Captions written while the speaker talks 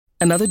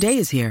Another day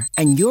is here,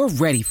 and you're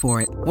ready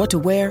for it. What to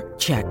wear?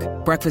 Check.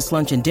 Breakfast,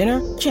 lunch, and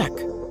dinner? Check.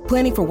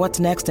 Planning for what's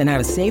next and how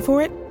to save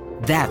for it?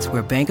 That's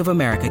where Bank of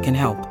America can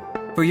help.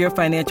 For your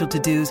financial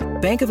to-dos,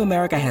 Bank of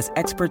America has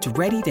experts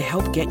ready to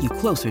help get you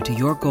closer to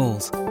your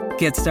goals.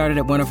 Get started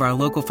at one of our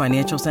local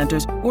financial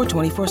centers or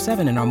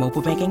 24/7 in our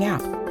mobile banking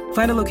app.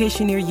 Find a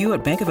location near you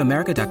at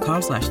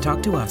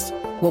bankofamerica.com/talktous.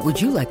 What would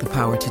you like the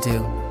power to do?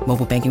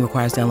 Mobile banking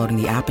requires downloading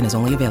the app and is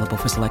only available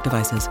for select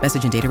devices.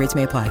 Message and data rates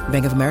may apply.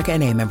 Bank of America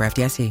N.A., member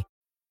FDIC.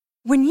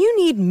 When you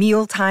need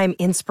mealtime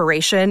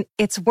inspiration,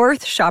 it's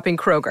worth shopping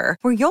Kroger,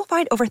 where you'll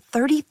find over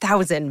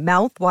 30,000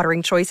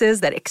 mouth-watering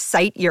choices that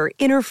excite your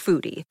inner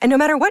foodie. And no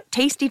matter what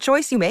tasty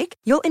choice you make,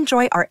 you'll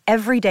enjoy our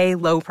everyday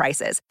low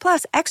prices,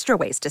 plus extra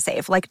ways to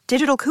save, like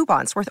digital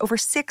coupons worth over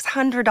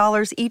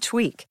 $600 each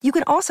week. You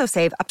can also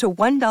save up to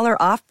 $1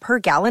 off per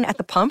gallon at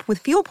the pump with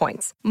fuel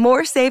points.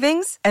 More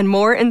savings and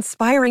more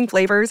inspiring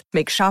flavors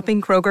make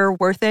shopping Kroger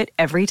worth it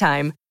every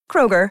time.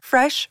 Kroger,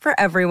 fresh for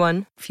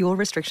everyone. Fuel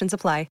restrictions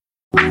apply.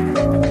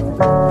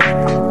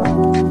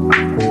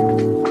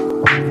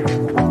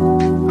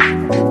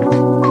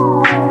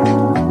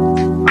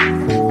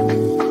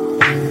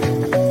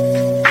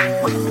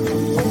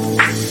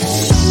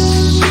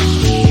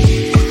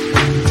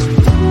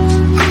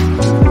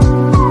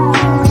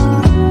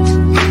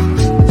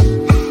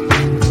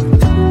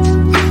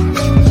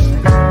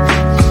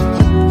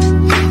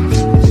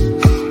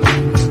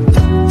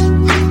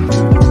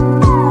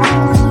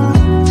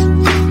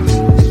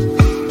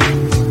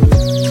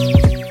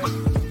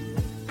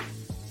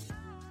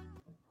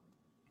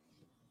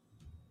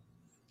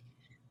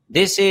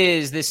 This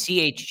is the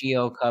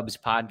CHGO Cubs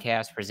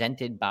podcast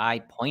presented by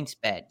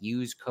PointsBet.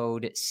 Use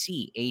code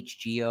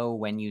CHGO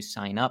when you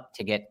sign up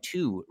to get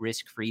 2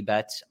 risk-free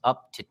bets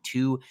up to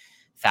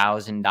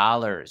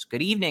 $2,000.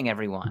 Good evening,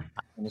 everyone.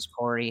 My name is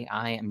Corey.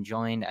 I am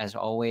joined, as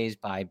always,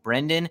 by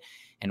Brendan,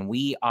 and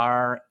we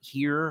are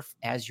here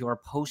as your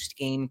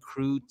post-game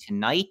crew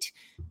tonight.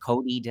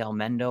 Cody Del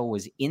Mendo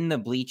was in the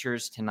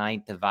bleachers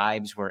tonight. The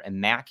vibes were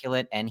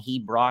immaculate, and he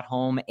brought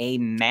home a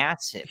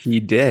massive...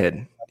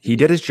 He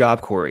did his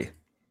job, Corey.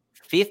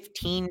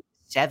 15-7.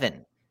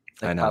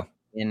 I know.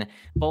 In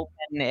bullpen,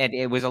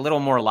 it was a little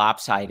more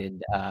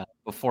lopsided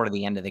before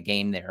the end of the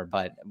game there,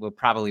 but we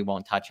probably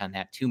won't touch on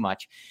that too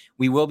much.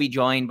 We will be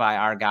joined by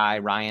our guy,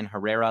 Ryan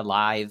Herrera,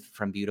 live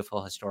from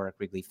beautiful historic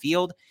Wrigley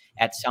Field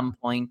at some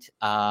point.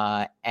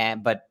 But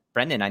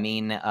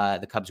Brendan,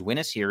 the Cubs win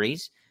a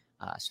series,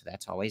 so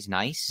that's always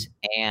nice.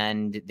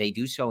 And they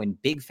do so in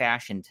big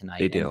fashion tonight.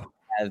 They do.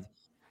 We have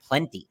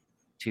plenty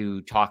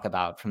to talk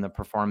about from the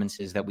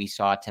performances that we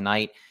saw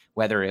tonight,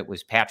 whether it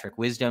was Patrick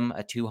Wisdom,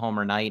 a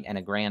 2-homer night and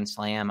a grand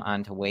slam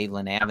onto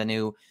Waveland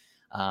Avenue.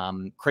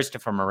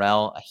 Christopher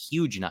Morel, a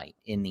huge night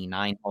in the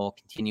 9-hole,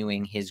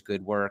 continuing his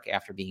good work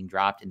after being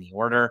dropped in the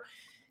order.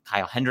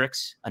 Kyle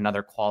Hendricks,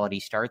 another quality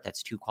start.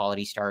 That's 2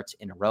 quality starts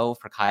in a row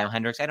for Kyle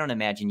Hendricks. I don't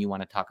imagine you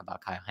want to talk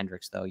about Kyle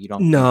Hendricks, though. You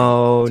don't.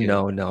 No.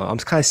 I'm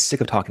kind of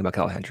sick of talking about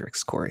Kyle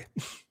Hendricks, Corey.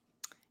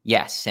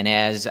 Yes, and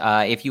as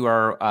if you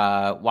are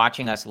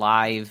watching us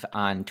live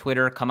on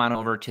Twitter, come on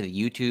over to the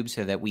YouTube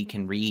so that we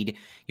can read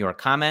your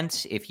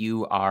comments. If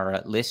you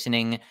are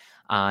listening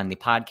on the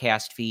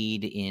podcast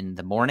feed in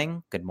the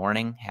morning, good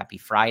morning, happy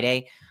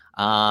Friday.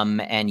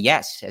 And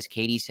yes, as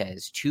Katie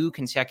says, 2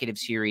 consecutive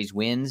series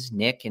wins.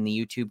 Nick in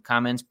the YouTube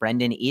comments,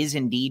 Brendan is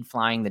indeed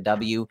flying the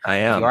W. I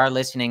am. If you are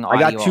listening, I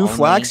got 2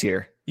 flags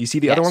here. You see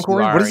the other one,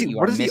 Corey?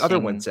 What does the other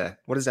one say?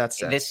 What does that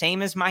say? The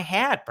same as my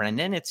hat,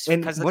 Brendan. It's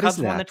because the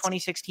Cubs won the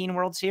 2016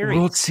 World Series.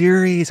 World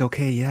Series.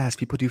 Okay, yes.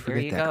 People do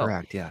forget that. Go.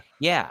 Correct, yeah.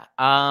 Yeah.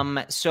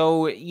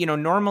 So,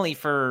 normally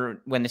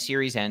for when the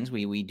series ends,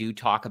 we do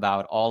talk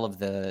about all of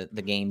the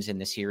games in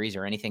the series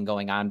or anything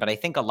going on. But I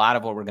think a lot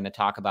of what we're going to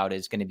talk about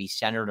is going to be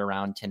centered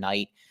around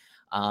tonight.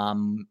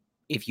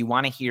 If you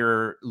want to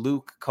hear,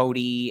 Luke,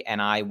 Cody,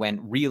 and I went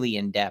really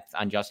in depth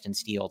on Justin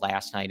Steele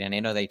last night, and I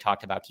know they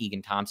talked about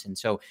Keegan Thompson.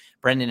 So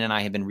Brendan and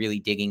I have been really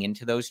digging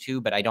into those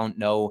 2, but I don't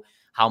know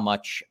how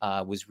much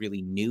was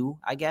really new,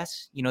 I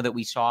guess, that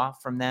we saw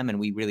from them, and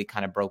we really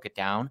kind of broke it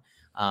down.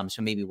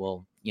 So maybe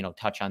we'll,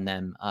 touch on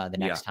them the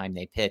next time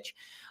they pitch.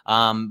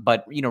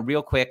 But,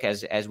 real quick,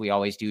 as we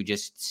always do,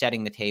 just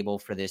setting the table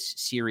for this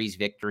series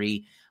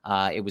victory.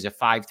 It was a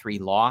 5-3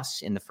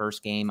 loss in the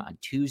first game on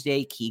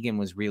Tuesday. Keegan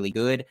was really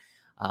good.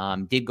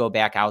 Did go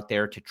back out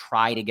there to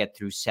try to get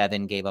through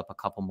 7, gave up a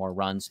couple more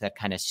runs that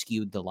kind of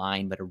skewed the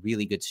line, but a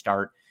really good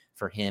start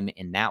for him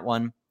in that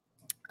one.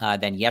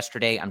 Then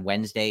yesterday on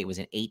Wednesday, it was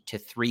an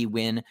 8-3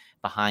 win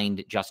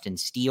behind Justin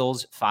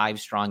Steele's 5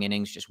 strong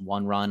innings, just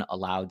 1 run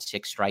allowed,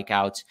 6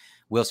 strikeouts.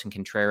 Wilson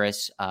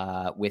Contreras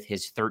with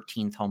his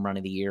 13th home run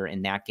of the year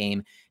in that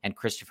game, and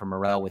Christopher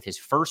Morel with his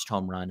first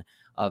home run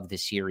of the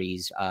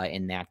series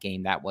in that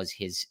game. That was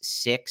his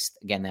 6th.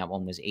 Again, that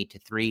one was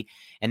 8-3.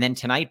 And then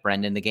tonight,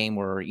 Brendan, the game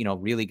we're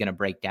really going to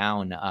break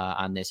down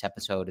on this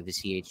episode of the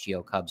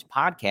CHGO Cubs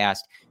podcast,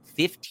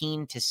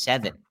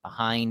 15-7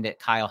 behind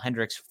Kyle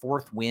Hendricks'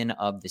 4th win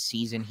of the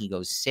season. He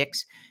goes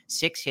 6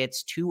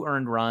 hits, 2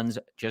 earned runs,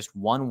 just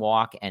 1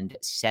 walk, and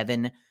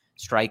 7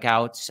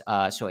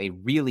 strikeouts. So a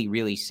really,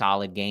 really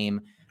solid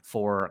game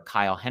for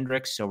Kyle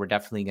Hendricks. So we're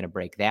definitely going to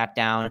break that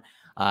down.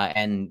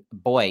 And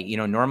boy,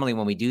 normally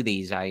when we do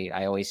these,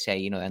 I always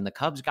say, and the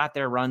Cubs got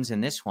their runs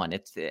in this one.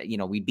 It's,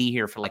 we'd be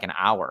here for like an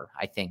hour,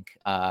 I think,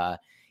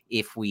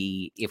 if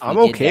we I'm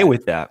okay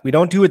with that. We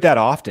don't do it that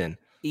often.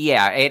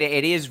 Yeah,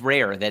 it is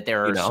rare that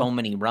there are so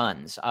many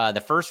runs.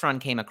 The first run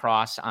came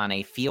across on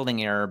a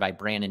fielding error by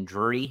Brandon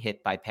Drury,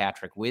 hit by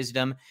Patrick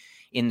Wisdom.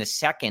 In the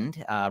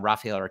second,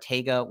 Rafael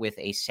Ortega with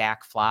a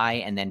sac fly,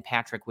 and then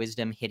Patrick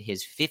Wisdom hit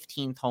his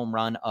 15th home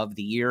run of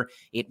the year.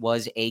 It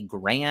was a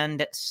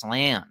grand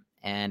slam.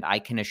 And I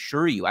can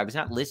assure you, I was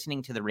not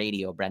listening to the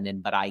radio,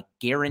 Brendan, but I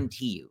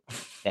guarantee you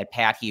that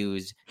Pat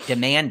Hughes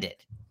demanded,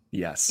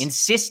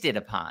 insisted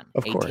upon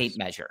a tape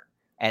measure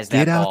as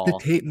that ball the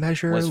tape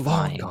measure was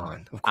long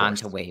gone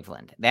onto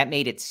Waveland. That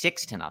made it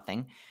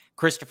 6-0.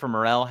 Christopher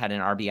Morel had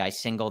an RBI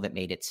single that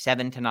made it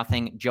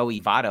 7-0.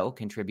 Joey Votto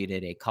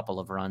contributed a couple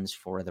of runs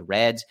for the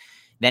Reds.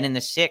 Then in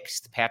the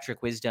sixth,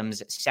 Patrick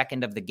Wisdom's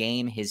second of the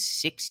game, his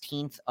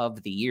 16th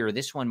of the year.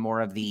 This one more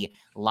of the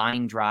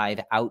line drive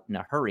out in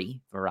a hurry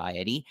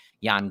variety.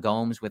 Yan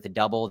Gomes with a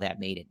double that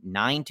made it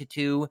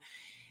 9-2.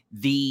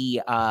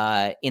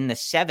 In the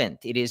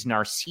seventh, it is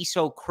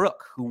Narciso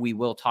Crook, who we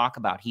will talk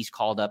about. He's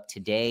called up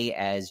today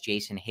as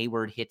Jason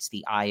Hayward hits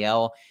the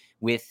IL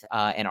with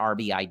an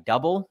RBI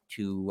double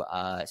to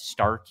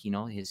start,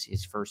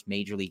 his first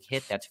major league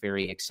hit. That's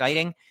very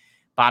exciting.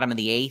 Bottom of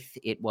the eighth,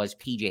 it was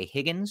P.J.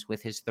 Higgins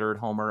with his third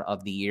homer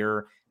of the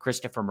year,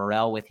 Christopher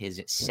Morel with his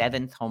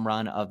 7th home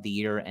run of the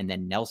year, and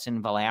then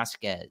Nelson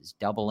Velasquez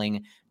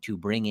doubling to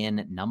bring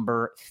in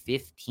number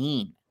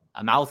 15.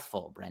 A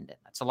mouthful, Brendan.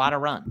 That's a lot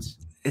of runs.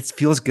 It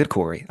feels good,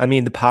 Corey. I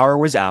mean, the power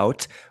was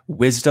out.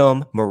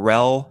 Wisdom,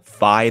 Morel,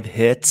 5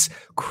 hits.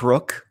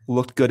 Crook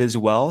looked good as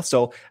well.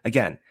 So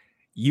again,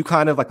 you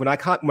kind of like when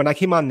I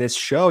came on this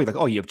show, you're like,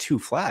 oh, you have 2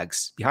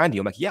 flags behind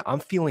you. I'm like, yeah, I'm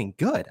feeling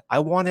good. I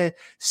want to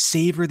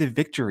savor the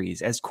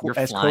victories as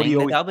Cody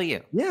always,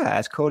 W. Yeah,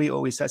 as Cody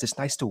always says, it's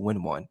nice to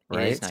win one,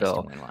 right? It is nice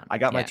to win one. I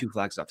got my 2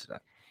 flags up today.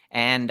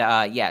 And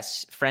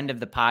yes, friend of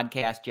the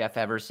podcast, Jeff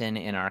Everson,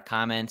 in our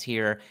comments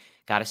here.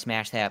 Got to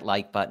smash that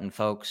like button,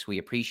 folks. We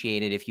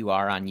appreciate it if you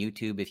are on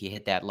YouTube. If you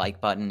hit that like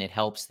button, it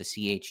helps the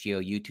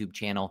CHGO YouTube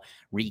channel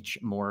reach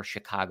more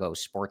Chicago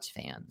sports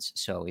fans.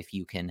 So if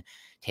you can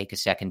take a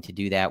second to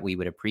do that, we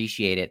would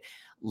appreciate it.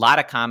 A lot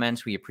of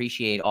comments. We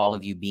appreciate all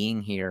of you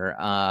being here.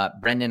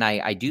 Brendan,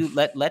 I do.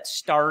 Let's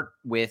start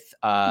with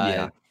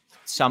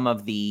some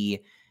of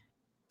the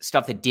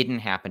stuff that didn't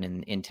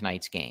happen in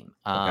tonight's game.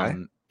 Okay.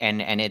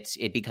 And it's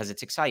because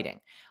it's exciting.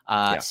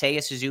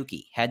 Seiya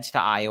Suzuki heads to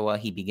Iowa.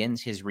 He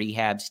begins his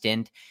rehab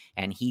stint,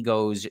 and he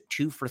goes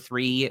 2 for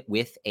 3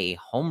 with a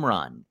home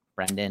run,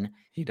 Brendan.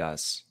 He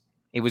does.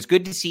 It was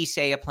good to see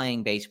Seiya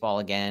playing baseball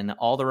again.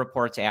 All the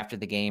reports after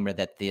the game are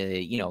that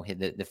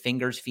the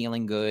finger's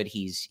feeling good.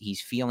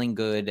 He's feeling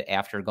good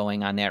after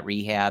going on that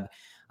rehab.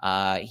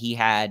 He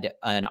had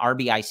an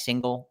RBI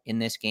single in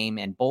this game,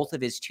 and both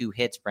of his 2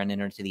 hits,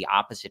 Brendan, are to the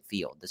opposite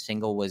field. The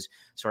single was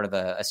sort of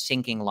a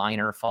sinking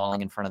liner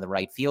falling in front of the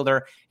right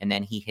fielder, and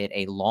then he hit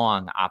a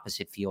long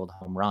opposite field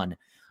home run.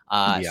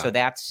 So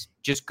that's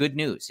just good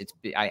news.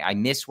 I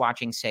miss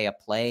watching Seiya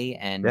play,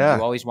 and you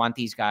always want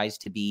these guys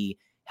to be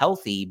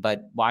healthy,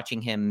 but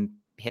watching him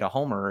hit a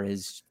homer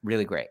is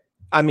really great.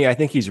 I mean, I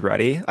think he's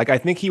ready. Like, I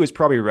think he was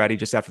probably ready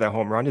just after that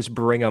home run. Just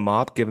bring him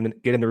up, get him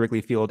to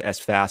Wrigley Field as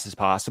fast as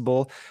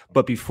possible.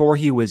 But before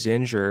he was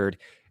injured,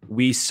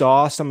 we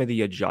saw some of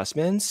the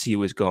adjustments he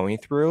was going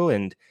through,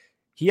 and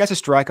he has a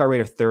strikeout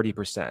rate of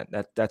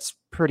 30%. That's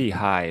pretty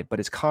high, but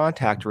his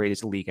contact rate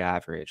is the league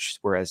average,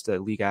 whereas the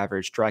league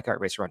average strikeout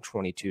rate is around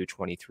 22,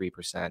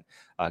 23%,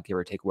 give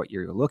or take what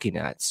you're looking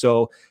at.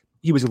 So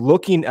he was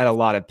looking at a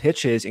lot of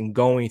pitches and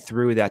going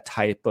through that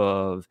type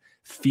of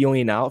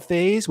feeling out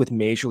phase with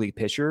major league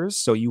pitchers.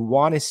 So you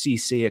want to see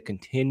Seiya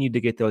continue to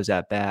get those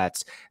at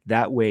bats.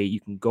 That way you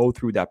can go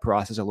through that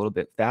process a little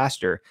bit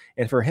faster.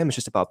 And for him, it's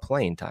just about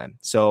playing time.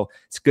 So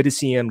it's good to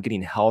see him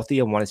getting healthy.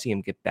 I want to see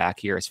him get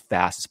back here as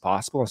fast as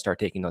possible and start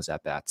taking those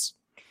at bats.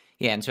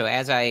 Yeah, and so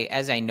as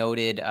I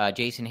noted,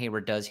 Jason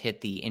Hayward does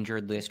hit the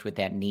injured list with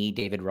that knee.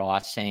 David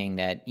Ross saying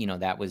that,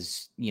 that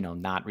was,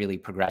 not really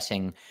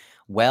progressing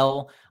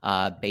well,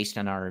 based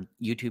on our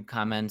YouTube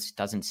comments.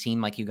 Doesn't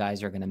seem like you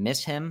guys are going to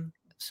miss him.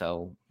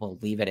 So we'll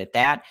leave it at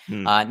that.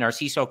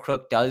 Narciso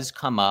Crook does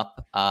come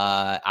up,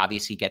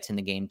 obviously gets in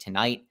the game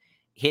tonight,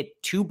 hit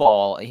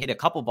a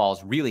couple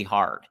balls really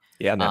hard.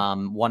 Yeah,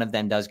 man. One of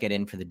them does get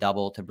in for the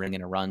double to bring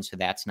in a run. So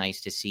that's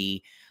nice to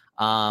see.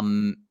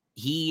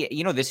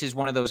 This is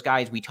one of those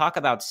guys, we talk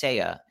about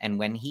Seiya, and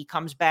when he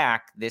comes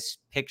back, this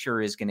picture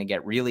is going to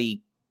get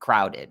really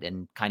crowded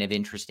and kind of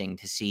interesting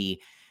to see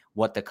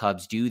what the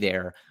Cubs do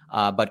there.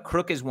 But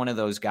Crook is one of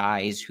those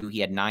guys who he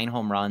had 9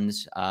 home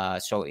runs.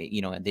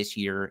 This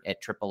year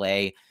at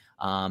AAA,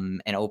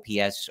 an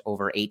OPS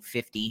over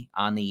 850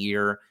 on the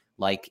year,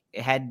 like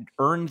had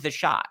earned the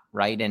shot.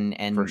 Right.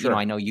 And For sure.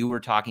 I know you were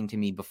talking to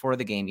me before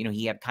the game,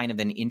 he had kind of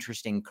an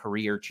interesting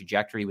career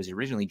trajectory. He was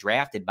originally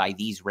drafted by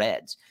these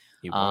Reds.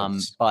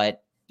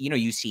 But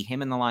you see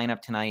him in the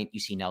lineup tonight. You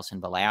see Nelson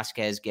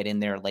Velasquez get in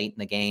there late in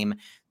the game.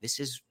 This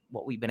is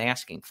what we've been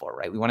asking for,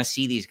 right? We want to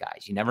see these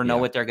guys. You never know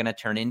what they're going to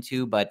turn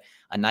into, but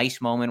a nice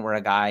moment where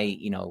a guy,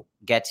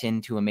 gets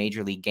into a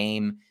major league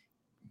game,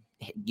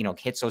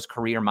 hits those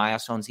career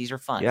milestones. These are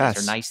fun. Yes.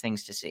 These are nice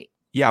things to see.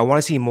 Yeah, I want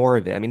to see more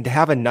of it. I mean, to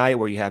have a night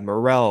where you have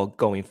Morel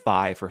going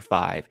 5 for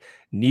 5,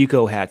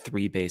 Nico had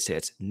 3 base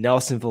hits,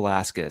 Nelson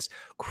Velasquez,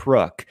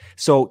 Crook.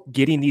 So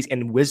getting these,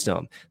 and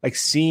Wisdom, like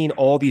seeing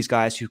all these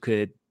guys who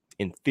could,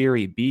 in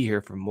theory, be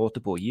here for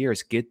multiple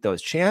years, get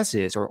those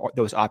chances or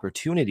those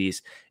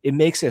opportunities, it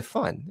makes it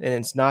fun. And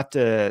it's not,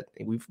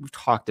 we've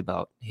talked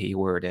about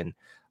Hayward and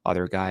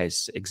other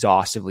guys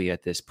exhaustively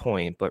at this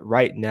point, but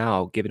right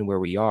now, given where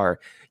we are,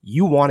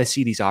 you want to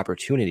see these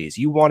opportunities.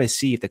 You want to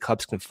see if the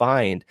Cubs can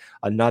find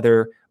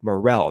another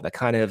Morel that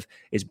kind of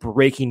is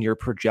breaking your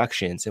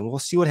projections. And we'll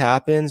see what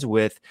happens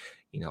with,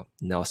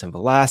 Nelson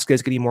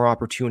Velasquez getting more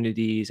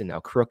opportunities and now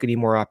Crook getting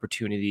more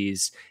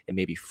opportunities, and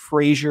maybe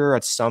Frazier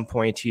at some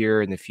point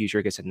here in the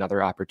future gets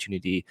another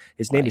opportunity.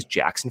 His name is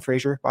Jackson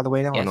Frazier, by the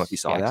way. Now, I don't know if you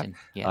saw Jackson.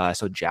 that. Yeah.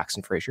 So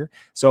Jackson Frazier.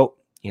 So,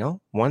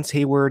 once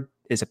Hayward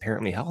is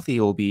apparently healthy,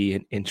 it will be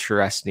an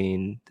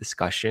interesting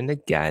discussion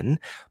again,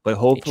 but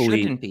hopefully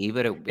it shouldn't be,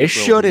 but it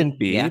shouldn't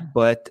be. Yeah.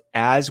 But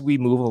as we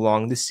move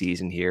along the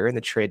season here and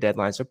the trade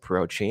deadline's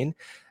approaching,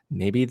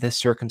 maybe the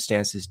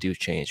circumstances do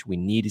change. We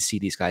need to see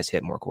these guys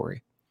hit more,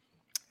 Corey.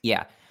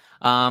 Yeah.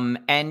 And,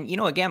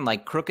 again,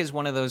 like Crook is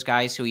one of those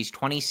guys. So he's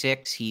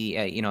 26. He,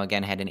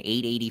 again, had an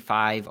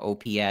 885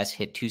 OPS,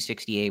 hit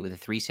 268 with a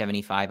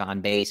 375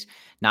 on base,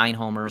 9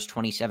 homers,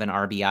 27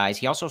 RBIs.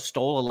 He also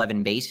stole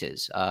 11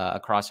 bases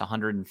across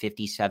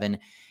 157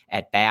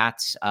 at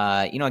bats.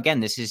 Again,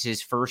 this is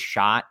his first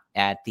shot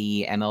at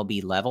the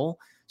MLB level.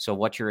 So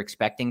what you're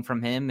expecting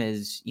from him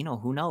is,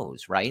 who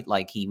knows, right?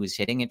 Like he was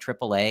hitting at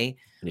AAA.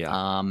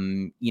 Yeah.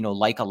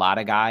 Like a lot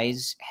of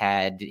guys,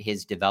 had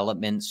his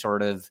development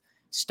sort of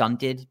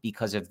stunted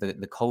because of the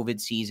COVID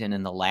season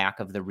and the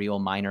lack of the real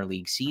minor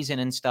league season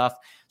and stuff.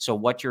 So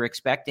what you're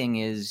expecting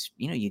is,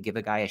 you give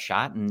a guy a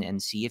shot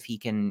and see if he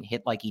can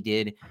hit like he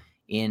did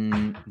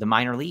in the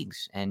minor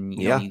leagues. And,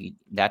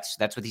 that's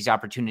what these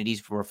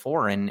opportunities were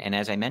for. And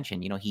as I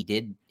mentioned, he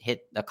did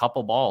hit a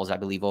couple balls, I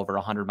believe, over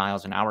 100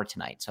 miles an hour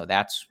tonight. So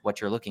that's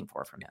what you're looking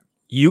for from him.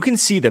 You can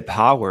see the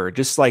power,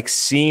 just like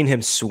seeing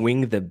him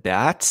swing the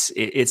bats.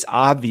 It's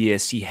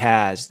obvious he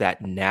has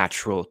that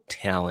natural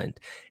talent,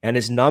 and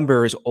his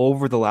numbers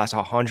over the last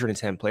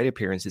 110 plate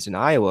appearances in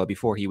Iowa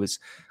before he was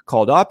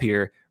called up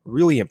here,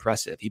 really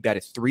impressive. He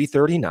batted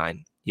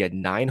 .339. He had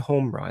 9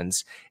 home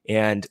runs,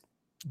 and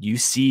you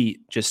see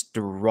just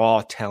the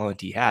raw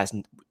talent he has.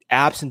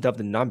 Absent of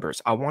the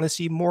numbers, I want to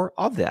see more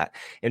of that.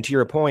 And to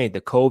your point, the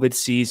COVID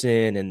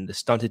season and the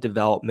stunted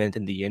development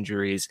and the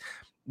injuries,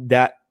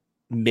 that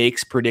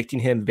makes predicting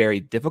him very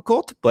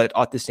difficult, but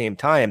at the same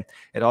time,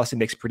 it also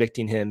makes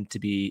predicting him to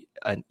be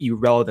an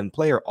irrelevant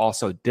player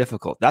also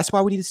difficult. That's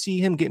why we need to see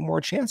him get more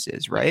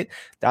chances, right?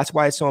 That's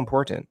why it's so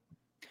important.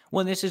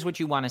 Well, this is what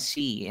you want to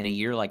see in a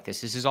year like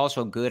this. This is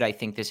also good. I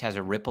think this has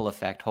a ripple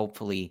effect,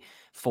 hopefully,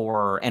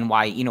 and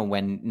why,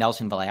 when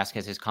Nelson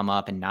Velasquez has come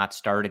up and not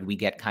started, we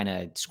get kind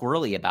of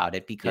squirrely about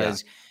it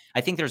because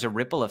I think there's a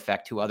ripple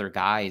effect to other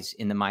guys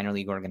in the minor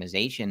league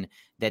organization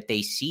that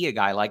they see a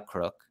guy like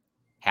Crook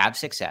have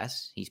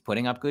success. He's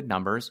putting up good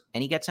numbers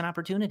and he gets an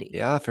opportunity.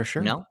 Yeah, for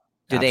sure. Do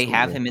Absolutely. They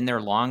have him in their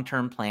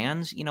long-term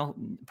plans?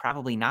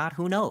 Probably not.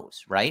 Who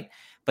knows? Right.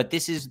 But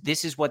this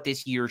is what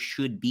this year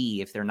should be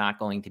if they're not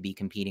going to be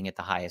competing at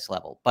the highest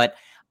level. But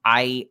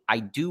I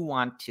do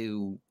want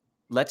to,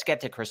 let's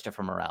get to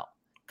Christopher Morel,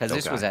 because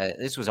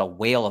this was a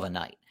whale of a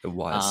night. It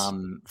was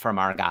from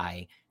our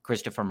guy,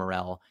 Christopher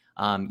Morel.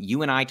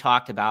 You and I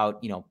talked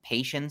about,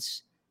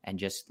 patience and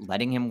just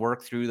letting him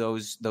work through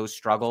those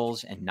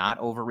struggles and not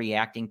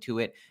overreacting to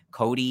it.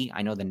 Cody,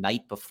 I know the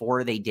night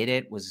before they did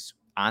it, was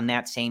on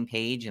that same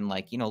page and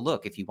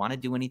look, if you want to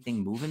do anything,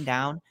 move him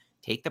down,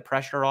 take the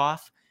pressure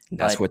off.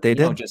 That's what they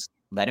did. Just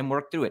let him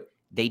work through it.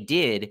 They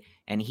did,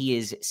 and he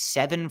is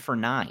 7 for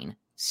 9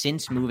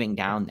 since moving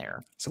down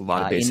there. It's a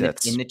lot of base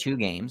hits in the 2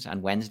 games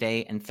on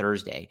Wednesday and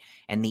Thursday.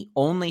 And the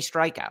only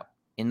strikeout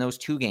in those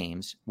 2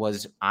 games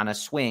was on a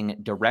swing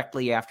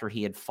directly after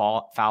he had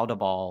fouled a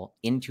ball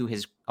into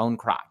his own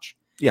crotch.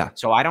 Yeah.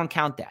 So I don't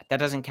count that. That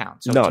doesn't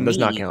count. So no, it does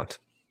not count.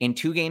 In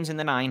 2 games in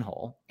the 9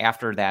 hole,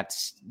 after that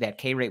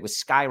K rate was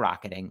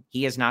skyrocketing,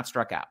 he has not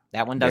struck out.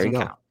 That one doesn't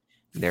count.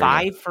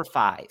 5 for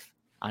 5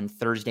 on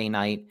Thursday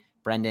night,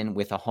 Brendan,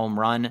 with a home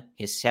run,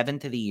 his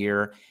 7th of the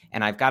year.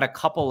 And I've got a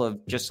couple of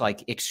just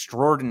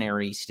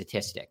extraordinary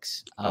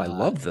statistics. I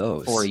love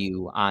those for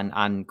you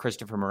on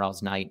Christopher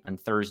Morel's night on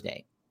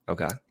Thursday.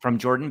 Okay. From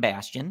Jordan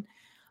Bastian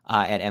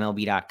at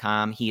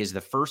MLB.com. He is the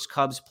first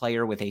Cubs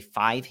player with a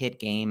 5-hit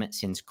game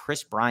since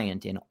Chris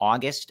Bryant in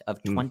August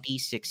of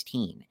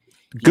 2016.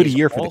 Good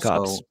year for the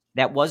Cubs.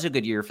 That was a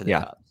good year for the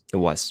Cubs. It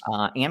was.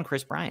 And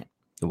Chris Bryant.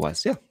 It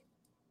was, yeah.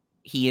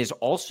 He is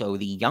also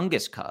the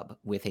youngest Cub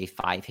with a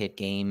 5-hit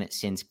game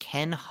since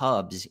Ken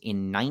Hubbs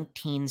in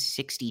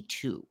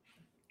 1962.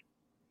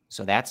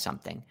 So that's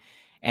something.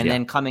 And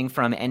then coming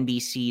from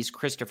NBC's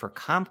Christopher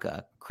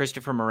Komka,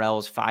 Christopher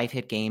Morel's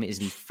 5-hit game is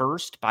the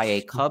first by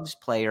a Cubs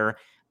player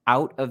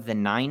out of the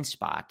 9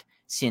 spot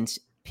since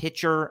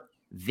pitcher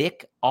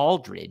Vic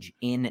Aldridge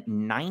in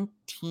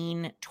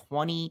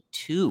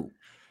 1922.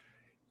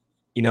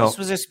 This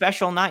was a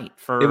special night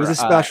for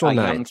a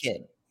young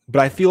kid.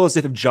 But I feel as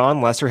if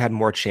John Lester had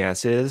more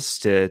chances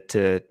to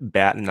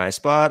bat in the 9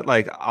 spot.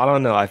 Like, I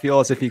don't know. I feel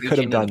as if he could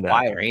have done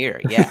that.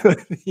 Here. Yeah.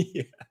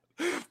 Yeah.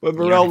 But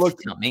Morel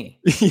looked. Tell me.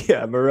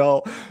 Yeah,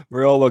 Morel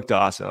looked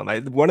awesome.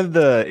 One of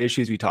the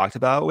issues we talked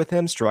about with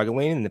him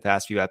struggling in the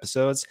past few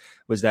episodes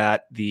was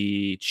that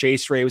the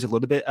chase rate was a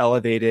little bit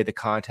elevated, the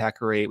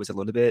contact rate was a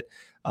little bit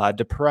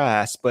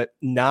depressed, but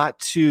not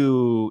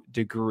to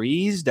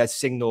degrees that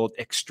signaled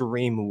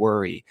extreme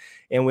worry.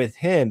 And with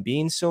him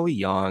being so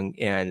young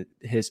and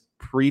his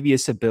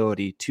previous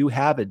ability to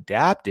have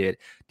adapted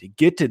to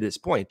get to this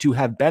point, to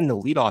have been the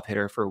leadoff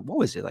hitter for, what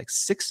was it, like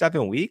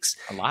 6-7 weeks,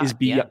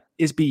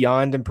 is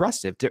beyond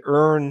impressive. To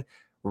earn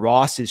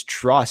Ross's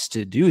trust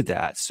to do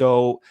that.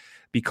 So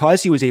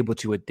because he was able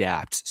to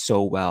adapt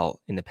so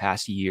well in the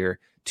past year,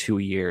 2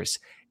 years,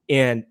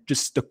 and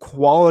just the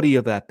quality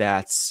of at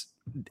bats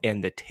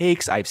and the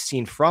takes I've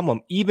seen from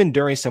him, even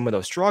during some of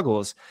those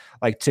struggles,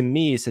 like, to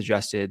me,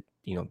 suggested,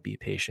 be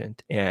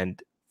patient.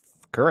 And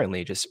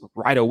currently, just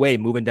right away,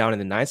 moving down in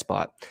the 9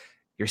 spot,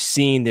 you're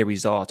seeing the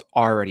results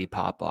already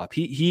pop up.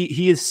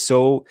 He is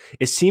so,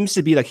 it seems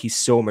to be like he's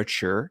so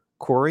mature,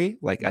 Corey,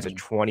 like as a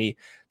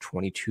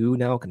 22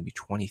 now, going to be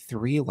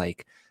 23.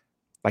 Like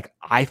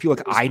I feel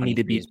like I need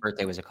to be. His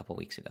birthday was a couple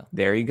weeks ago.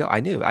 There you go. I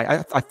knew.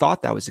 I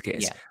thought that was the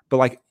case. Yeah.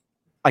 But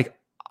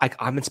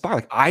I'm inspired.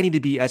 Like, I need to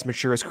be as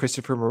mature as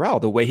Christopher Morel,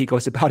 the way he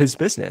goes about his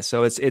business.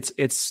 So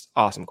it's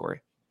awesome,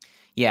 Corey.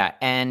 Yeah.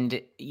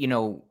 And,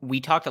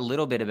 we talked a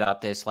little bit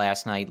about this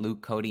last night,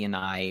 Luke, Cody, and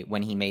I,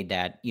 when he made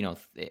that,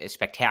 a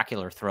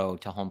spectacular throw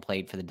to home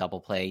plate for the double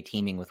play,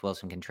 teaming with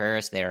Wilson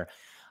Contreras there.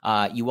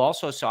 You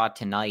also saw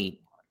tonight,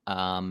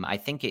 I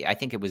think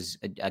it was,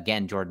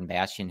 again, Jordan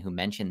Bastian who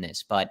mentioned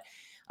this, but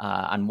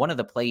on one of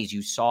the plays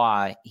you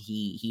saw,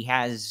 he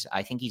has,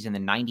 I think he's in the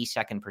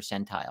 92nd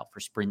percentile for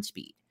sprint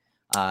speed.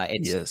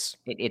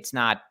 It's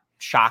not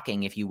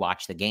shocking if you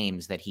watch the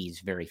games that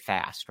he's very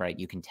fast, right?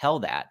 You can tell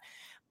that.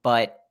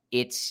 But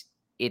it's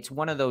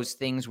one of those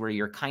things where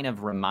you're kind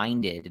of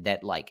reminded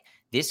that, like,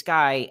 this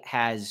guy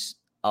has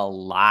a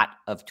lot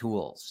of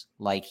tools.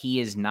 Like, he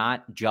is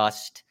not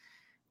just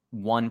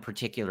one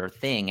particular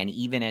thing. And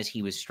even as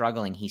he was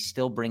struggling, he's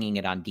still bringing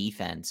it on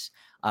defense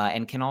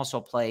and can also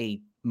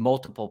play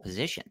multiple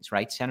positions,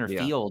 right? Center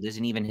field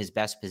isn't even his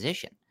best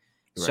position.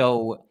 Right.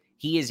 So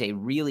he is a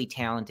really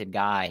talented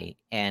guy.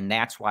 And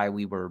that's why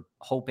we were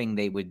hoping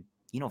they would,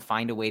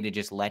 find a way to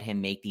just let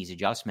him make these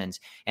adjustments.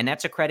 And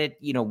that's a credit.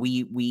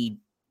 We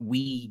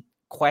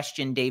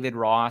question David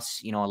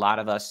Ross. A lot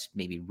of us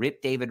maybe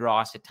rip David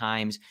Ross at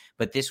times,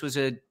 but this was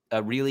a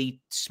really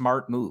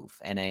smart move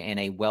and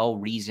a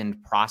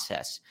well-reasoned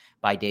process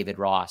by David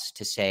Ross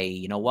to say,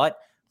 you know what,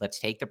 let's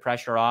take the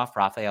pressure off.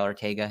 Rafael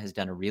Ortega has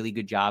done a really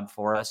good job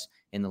for us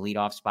in the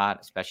leadoff spot,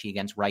 especially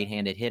against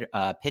right-handed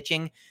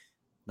pitching.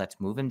 Let's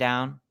move him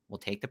down. We'll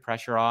take the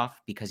pressure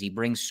off because he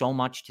brings so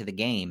much to the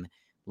game.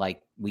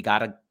 Like, we got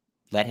to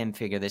let him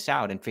figure this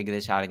out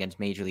against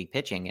Major League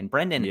pitching. And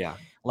Brendan,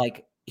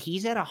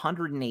 he's at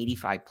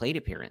 185 plate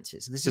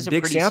appearances. This is a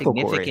pretty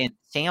significant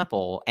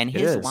sample. And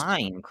his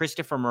line,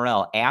 Christopher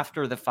Morel,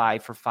 after the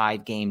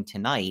 5-for-5 game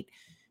tonight,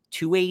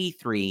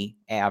 283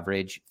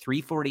 average,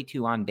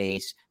 342 on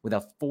base with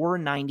a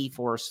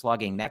 494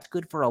 slugging. That's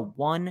good for a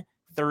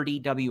 130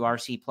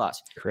 WRC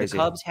plus. Crazy. The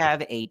Cubs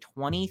have a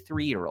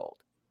 23-year-old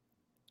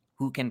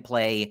who can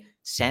play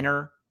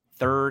center,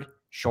 third,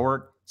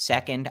 short,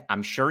 second.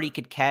 I'm sure he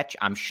could catch.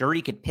 I'm sure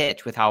he could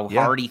pitch with how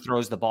hard he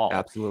throws the ball.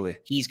 Absolutely.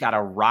 He's got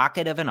a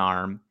rocket of an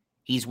arm.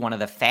 He's one of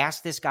the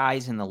fastest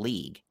guys in the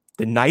league.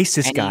 The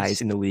nicest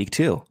guys in the league,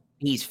 too.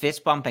 He's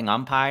fist bumping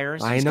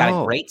umpires. He's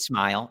got a great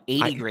smile,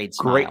 80-grade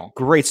smile.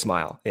 Great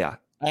smile. Yeah.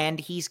 And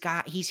he's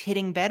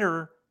hitting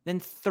better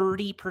than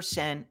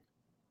 30%.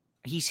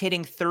 He's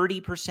hitting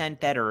 30%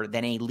 better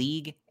than a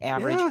league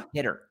average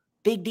hitter.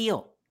 Big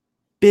deal.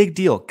 Big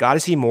deal. Got to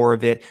see more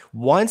of it.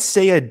 Once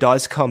Seiya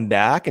does come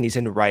back and he's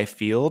in right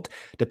field,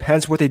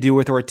 depends what they do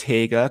with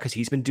Ortega because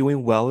he's been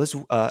doing well as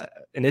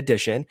in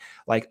addition.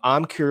 Like,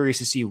 I'm curious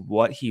to see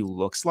what he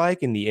looks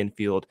like in the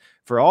infield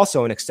for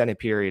also an extended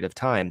period of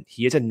time.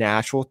 He is a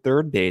natural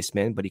third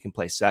baseman, but he can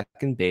play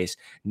second base.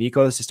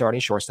 Nico is the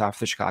starting shortstop for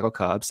the Chicago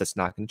Cubs. That's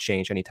not going to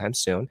change anytime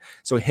soon.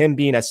 So him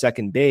being at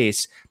second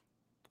base,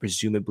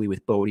 presumably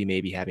with Bodie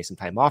maybe having some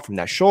time off from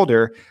that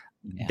shoulder,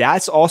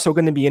 that's also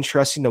going to be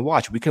interesting to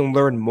watch. We can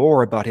learn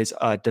more about his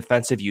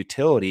defensive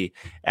utility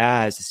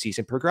as the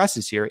season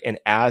progresses here and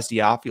as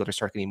the outfielders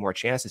start getting more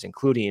chances,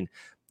 including,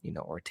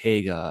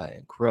 Ortega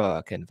and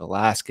Crook and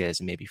Velasquez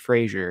and maybe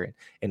Frazier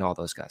and all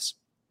those guys.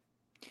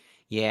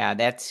 Yeah,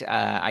 that's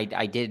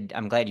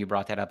I'm glad you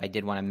brought that up. I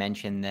did want to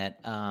mention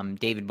that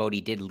David Bodie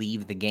did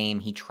leave the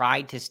game. He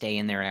tried to stay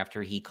in there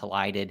after he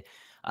collided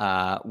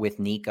with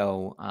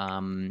Nico.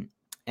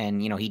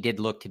 And, he did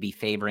look to be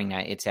favoring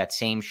that. It's that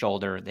same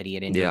shoulder that he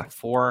had injured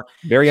before.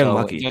 Very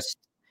unlucky.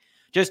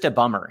 Just a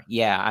bummer.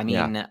 Yeah. I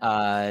mean,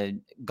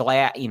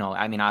 glad,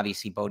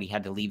 obviously Bodie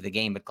had to leave the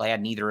game, but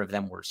glad neither of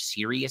them were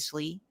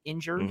seriously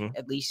injured,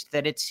 at least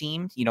that it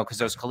seemed, because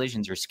those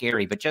collisions are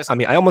scary. But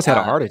I almost had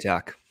a heart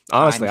attack.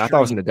 Honestly, I thought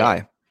I was going to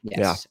die.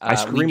 Yes. Yeah. I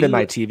screamed at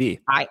my TV.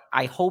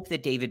 I hope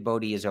that David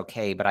Bodie is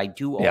okay, but I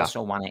do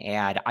also want to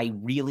add, I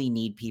really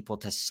need people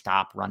to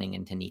stop running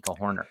into Nico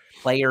Hoerner.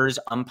 Players,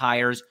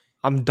 umpires.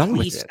 I'm done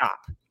with it. Stop.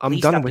 I'm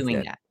Please done stop with doing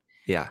it. that.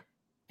 Yeah.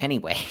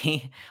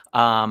 Anyway,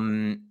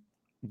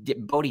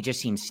 Bodie just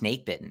seems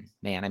snake bitten,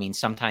 man. I mean,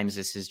 sometimes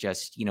this is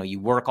just, you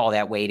work all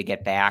that way to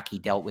get back. He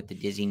dealt with the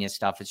dizziness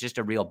stuff. It's just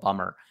a real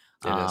bummer,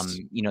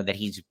 that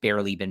he's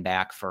barely been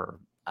back for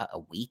a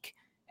week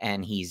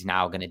and he's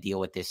now going to deal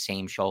with this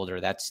same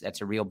shoulder.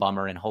 That's a real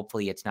bummer. And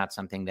hopefully it's not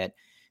something that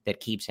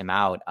keeps him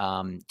out.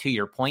 To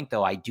your point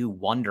though, I do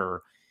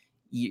wonder,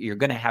 you're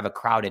going to have a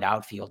crowded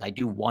outfield. I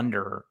do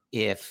wonder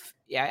if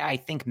I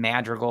think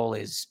Madrigal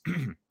is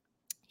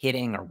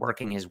hitting or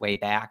working his way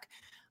back.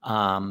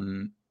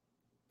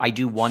 I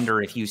do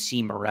wonder if you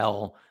see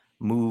Morel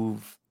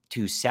move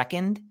to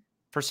second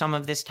for some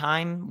of this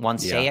time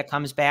once Seiya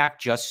comes back,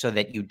 just so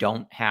that you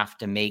don't have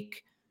to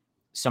make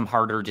some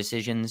harder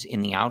decisions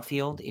in the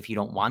outfield if you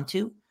don't want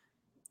to.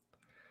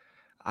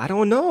 I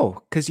don't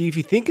know, because if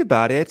you think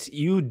about it,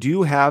 you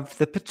do have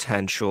the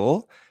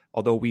potential,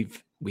 although we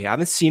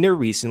haven't seen it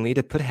recently,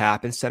 to put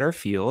Happ in center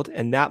field,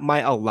 and that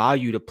might allow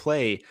you to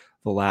play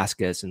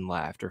Velasquez in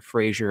left, or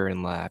Frazier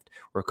in left,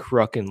 or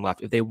Crook in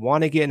left, if they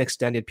want to get an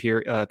extended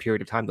period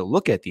of time to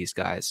look at these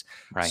guys.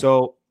 Right.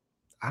 So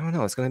I don't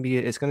know. It's going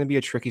to be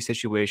a tricky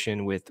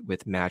situation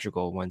with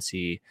Madrigal once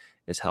he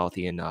is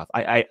healthy enough.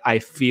 I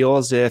feel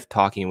as if,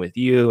 talking with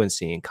you and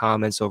seeing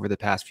comments over the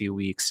past few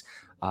weeks,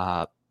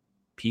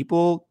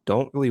 people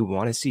don't really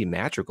want to see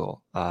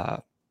Madrigal.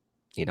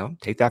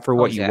 Take that for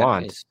what you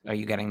want. Are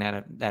you getting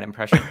that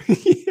impression?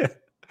 Yeah.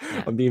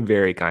 I'm being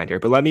very kind here,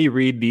 but let me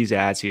read these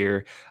ads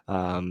here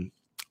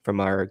from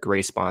our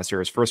great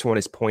sponsors. First one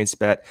is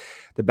PointsBet.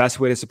 The best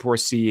way to support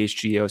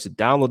CHGO is to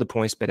download the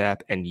PointsBet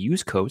app and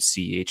use code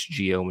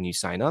CHGO when you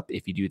sign up.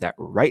 If you do that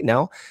right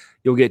now,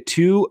 you'll get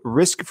 2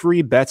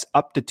 risk-free bets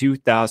up to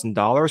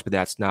 $2,000, but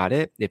that's not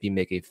it. If you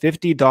make a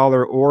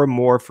 $50 or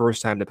more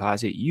first-time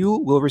deposit, you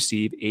will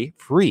receive a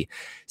free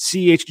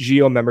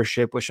CHGO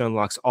membership, which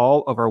unlocks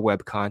all of our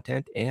web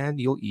content,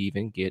 and you'll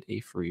even get a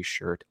free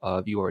shirt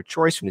of your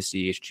choice from the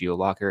CHGO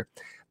locker.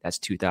 That's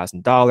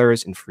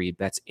 $2,000 in free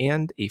bets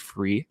and a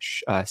free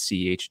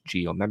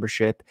CHGO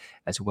membership,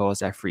 as well as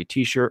that free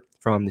t-shirt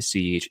from the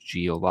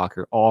CHGO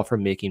locker, all for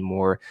making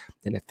more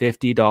than a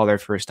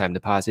 $50 first-time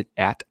deposit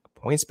at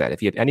PointsBet.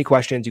 If you have any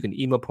questions, you can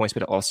email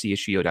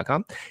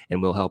pointsbet@allchgo.com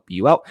and we'll help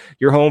you out.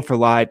 Your home for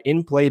live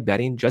in-play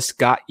betting just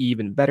got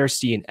even better.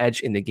 See an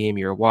edge in the game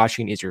you're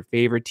watching. Is your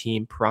favorite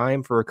team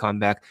prime for a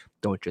comeback?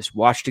 Don't just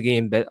watch the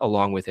game, bet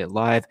along with it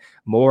live.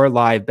 More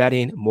live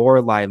betting,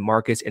 more live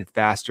markets, and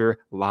faster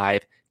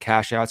live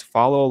cash outs.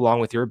 Follow along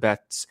with your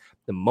bets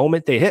the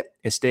moment they hit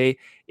and stay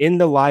in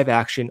the live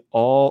action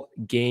all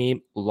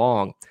game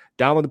long.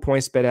 Download the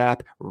PointsBet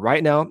app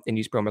right now and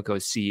use promo code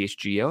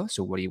CHGO.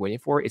 So what are you waiting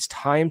for? It's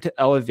time to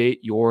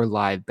elevate your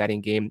live betting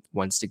game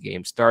once the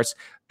game starts.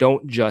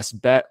 Don't just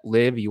bet,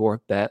 live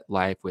your bet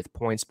life with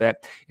PointsBet.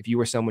 If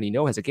you or someone you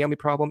know has a gambling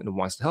problem and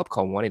wants to help,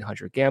 call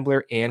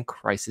 1-800-GAMBLER and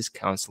crisis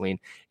counseling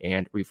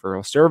and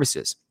referral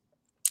services.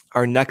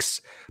 Our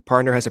next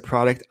partner has a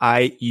product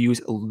I use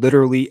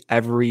literally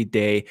every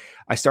day.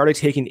 I started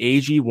taking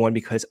AG1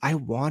 because I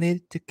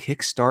wanted to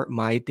kickstart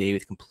my day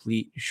with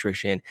complete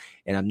nutrition,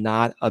 and I'm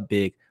not a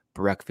big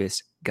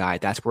breakfast guy.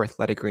 That's where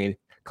Athletic Green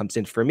comes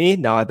in for me.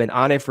 Now, I've been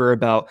on it for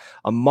about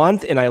a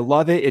month, and I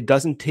love it. It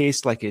doesn't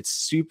taste like it's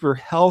super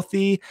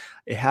healthy.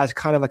 It has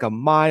kind of like a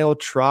mild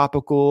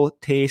tropical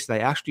taste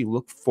that I actually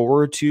look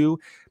forward to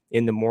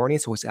in the morning.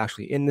 So what's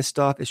actually in this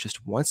stuff is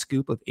just 1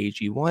 scoop of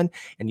AG1,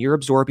 and you're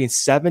absorbing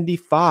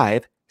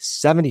 75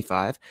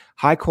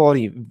 high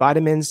quality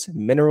vitamins,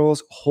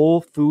 minerals,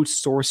 whole food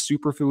source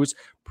superfoods,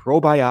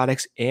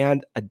 probiotics,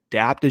 and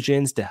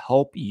adaptogens to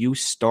help you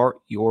start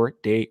your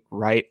day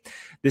right.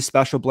 This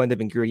special blend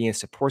of ingredients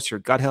supports your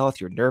gut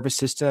health, your nervous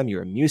system,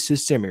 your immune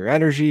system, your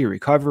energy, your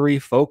recovery,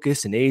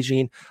 focus, and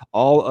aging.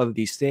 All of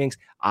these things.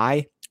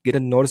 I get a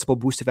noticeable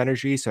boost of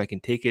energy, so I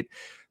can take it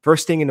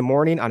first thing in the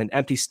morning on an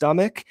empty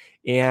stomach.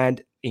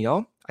 And,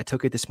 I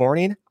took it this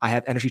morning. I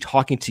have energy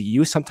talking to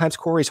you. Sometimes,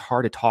 Corey, it's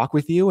hard to talk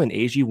with you, and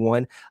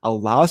AG1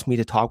 allows me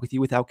to talk with you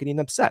without getting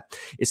upset.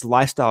 It's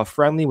lifestyle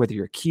friendly, whether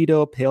you're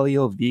keto,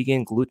 paleo,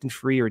 vegan,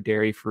 gluten-free, or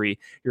dairy-free.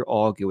 You're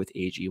all good with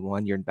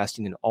AG1. You're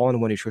investing in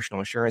all-in-one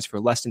nutritional insurance for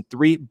less than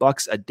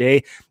 $3 a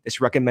day.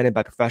 It's recommended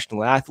by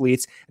professional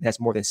athletes and has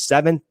more than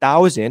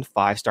 7,000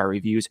 5-star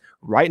reviews.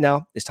 Right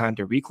now, it's time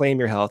to reclaim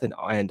your health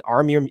and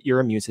arm your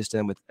immune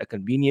system with a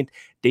convenient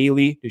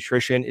daily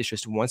nutrition. It's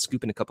just 1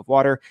 scoop in a cup of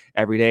water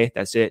every day.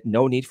 That's it.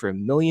 No need for a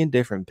million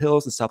different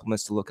pills and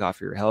supplements to look out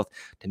for your health.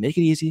 To make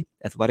it easy,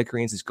 Athletic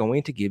Greens is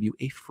going to give you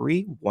a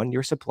free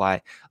 1-year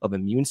supply of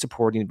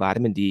immune-supporting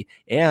vitamin D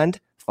and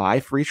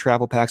 5 free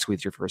travel packs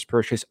with your first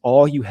purchase.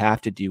 All you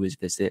have to do is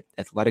visit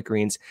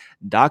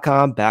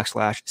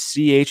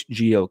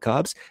athleticgreens.com/CHGO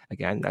Cubs.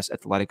 Again, that's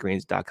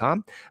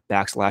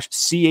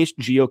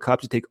athleticgreens.com/CHGO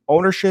Cubs to take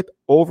ownership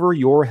over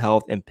your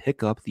health and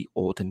pick up the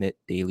ultimate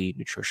daily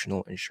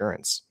nutritional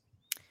insurance.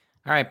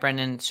 All right,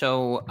 Brendan.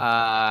 So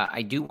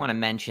I do want to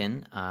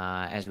mention,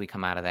 as we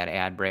come out of that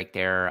ad break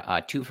there,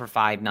 2 for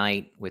 5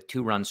 night with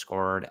 2 runs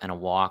scored and a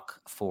walk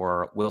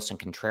for Wilson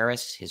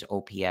Contreras. His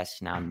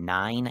OPS now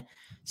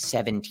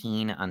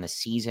 917 on the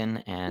season.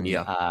 And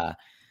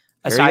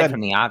aside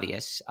from the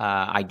obvious,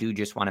 I do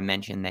just want to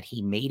mention that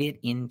he made it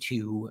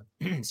into,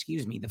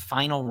 the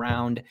final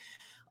round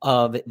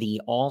of the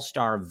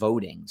All-Star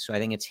voting. So I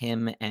think it's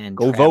him and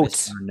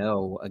Travis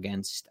d'Arnaud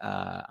against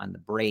on the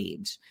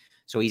Braves.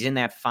 So he's in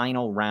that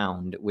final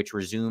round, which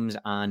resumes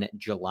on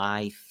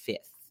July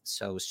 5th.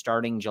 So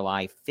starting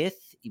July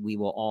 5th, we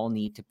will all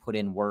need to put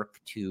in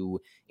work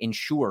to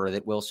ensure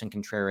that Wilson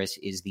Contreras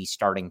is the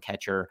starting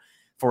catcher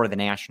for the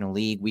National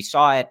League. We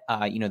saw it,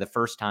 the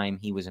first time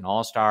he was an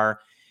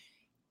All-Star.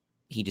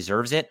 He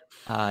deserves it.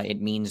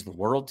 It means the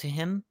world to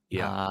him.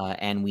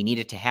 And we need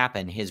it to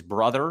happen. His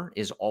brother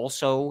is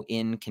also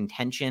in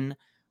contention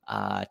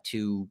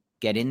to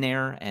get in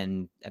there,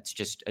 and that's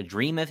just a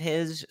dream of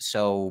his.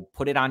 So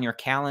put it on your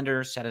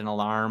calendar, set an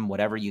alarm,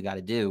 whatever you got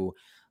to do.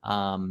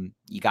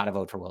 You got to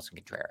vote for Wilson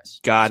Contreras.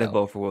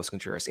 Vote for Wilson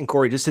Contreras. And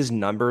Corey, just his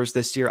numbers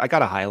this year, I got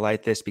to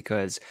highlight this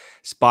because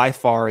it's by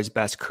far his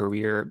best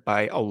career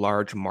by a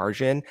large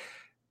margin.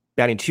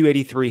 Batting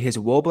 .283, his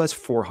WOBA is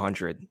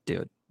 400,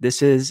 dude.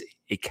 This is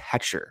a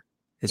catcher.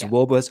 His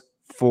WOBA is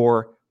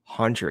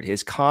 400.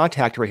 His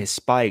contact rate has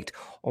spiked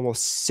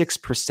almost 6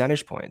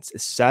 percentage points.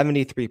 It's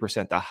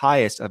 73%, the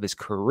highest of his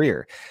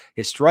career.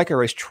 His strikeout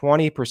rate is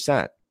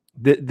 20%.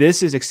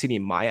 This is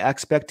exceeding my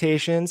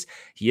expectations.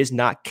 He is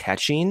not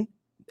catching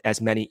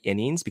as many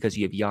innings because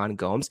you have Yan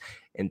Gomes,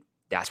 and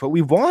that's what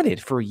we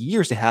wanted for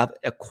years, to have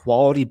a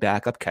quality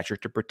backup catcher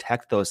to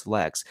protect those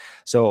legs.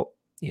 So,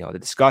 the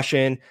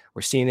discussion,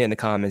 we're seeing it in the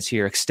comments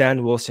here,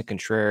 extend Wilson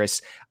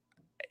Contreras.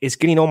 It's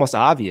getting almost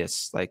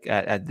obvious, like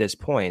at this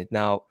point.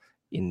 Now,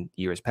 in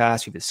years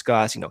past, we've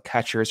discussed,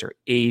 catchers are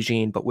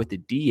aging, but with the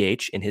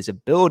DH and his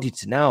ability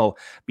to now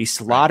be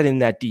slotted in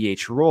that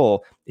DH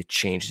role, it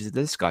changes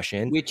the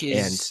discussion. Which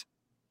is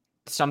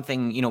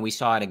something, we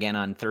saw it again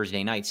on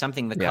Thursday night,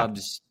 something the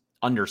Cubs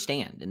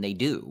understand, and they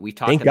do. We've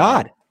talked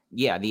about,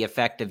 the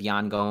effect of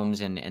Yan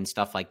Gomes and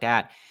stuff like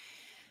that.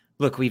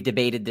 Look, we've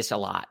debated this a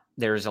lot.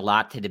 There's a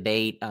lot to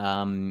debate.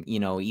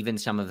 Even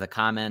some of the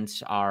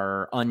comments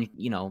are, a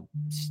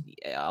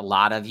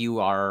lot of you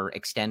are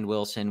extend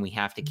Wilson. We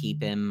have to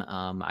keep him.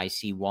 I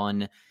see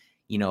one,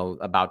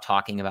 about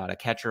talking about a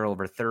catcher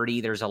over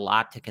 30. There's a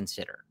lot to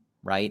consider,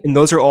 right? And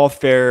those are all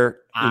fair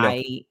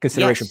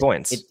consideration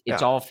points.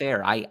 It's all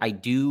fair. I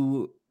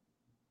do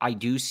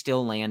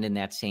still land in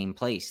that same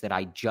place, that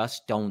I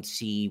just don't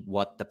see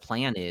what the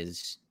plan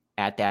is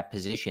at that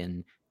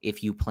position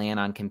if you plan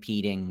on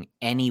competing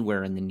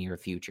anywhere in the near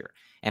future.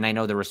 And I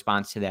know the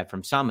response to that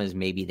from some is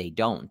maybe they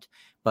don't,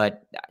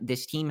 but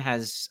this team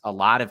has a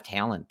lot of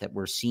talent that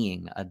we're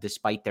seeing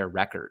despite their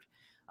record.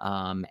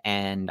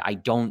 And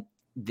I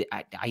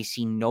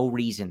see no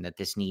reason that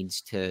this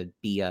needs to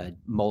be a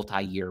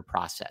multi-year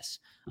process.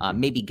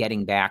 Maybe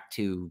getting back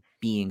to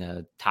being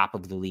a top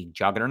of the league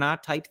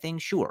juggernaut type thing,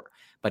 sure.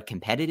 But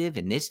competitive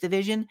in this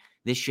division,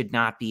 this should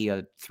not be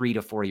a 3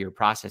 to 4 year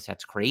process.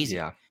 That's crazy.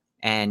 Yeah.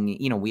 And,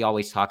 we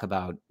always talk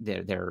about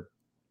their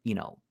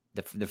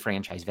the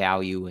franchise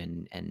value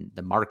and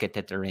the market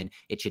that they're in.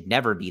 It should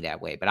never be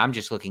that way. But I'm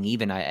just looking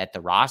even at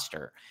the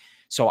roster.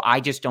 So I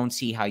just don't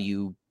see how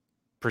you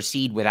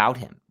proceed without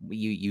him.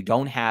 You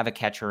don't have a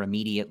catcher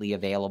immediately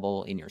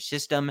available in your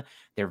system.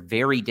 They're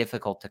very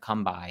difficult to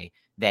come by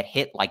that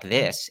hit like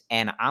this.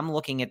 And I'm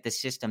looking at the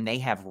system they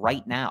have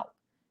right now.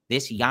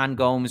 This Yan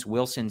Gomes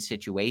Wilson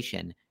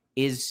situation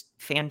is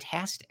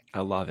fantastic.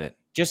 I love it.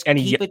 Just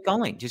keep it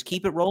going. Just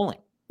keep it rolling.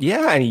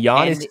 Yeah, and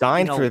Yan is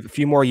signed for a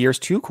few more years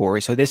too,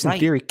 Corey. So this, in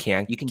theory,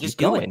 you can just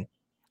do it.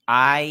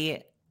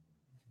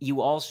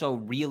 You also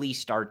really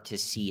start to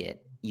see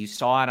it. You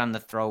saw it on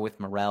the throw with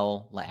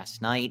Morel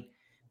last night.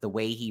 The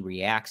way he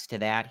reacts to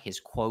that,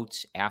 his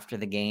quotes after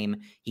the game.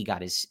 He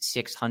got his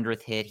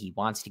 600th hit. He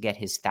wants to get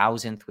his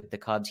 1,000th with the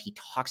Cubs. He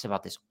talks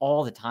about this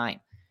all the time,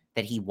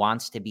 that he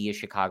wants to be a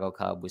Chicago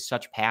Cub with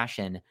such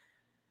passion.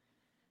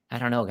 I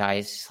don't know,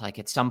 guys. Like,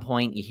 at some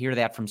point, you hear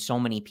that from so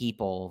many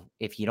people.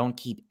 If you don't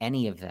keep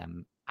any of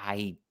them,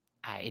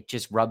 it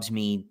just rubs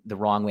me the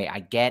wrong way. I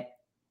get,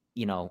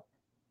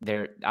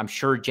 I'm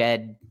sure,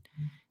 Jed,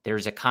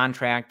 there's a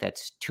contract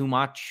that's too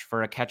much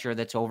for a catcher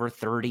that's over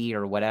 30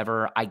 or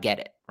whatever. I get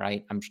it,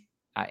 right?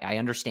 I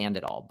understand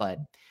it all, but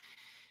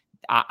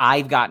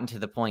I've gotten to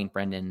the point,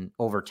 Brendan,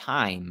 over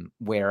time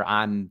where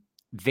I'm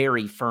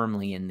very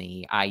firmly in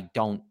I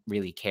don't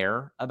really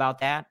care about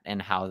that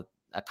and how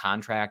a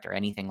contract or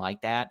anything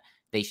like that.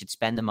 They should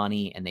spend the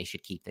money and they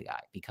should keep the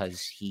guy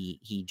because he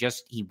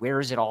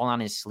wears it all on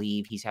his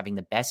sleeve. He's having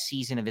the best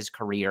season of his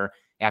career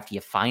after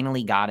you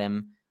finally got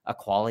him a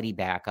quality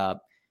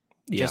backup.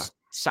 Just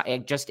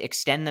just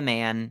extend the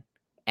man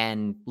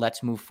and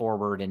let's move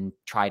forward and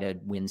try to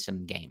win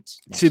some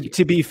games.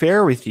 To be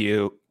fair with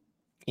you,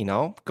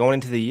 going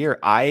into the year,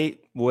 I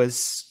was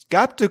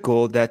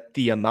skeptical that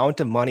the amount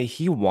of money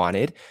he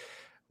wanted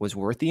was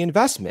worth the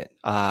investment.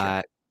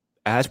 Sure.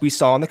 As we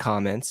saw in the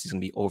comments, he's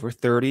going to be over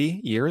 30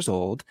 years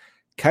old.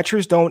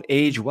 Catchers don't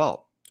age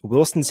well.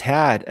 Wilson's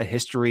had a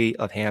history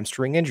of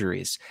hamstring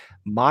injuries.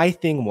 My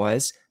thing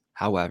was,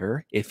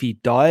 however, if he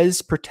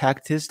does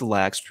protect his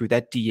legs through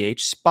that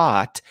DH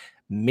spot,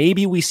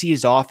 maybe we see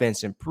his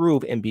offense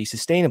improve and be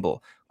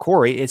sustainable.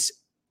 Corey, it's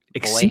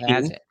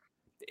exceeding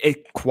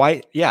it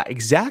quite. Yeah,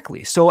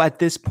 exactly. So at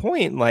this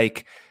point,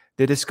 like,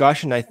 the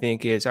discussion, I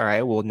think, is, all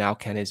right, well, now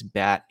can his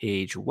bat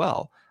age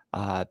well?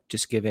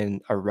 Just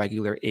given a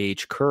regular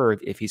age curve,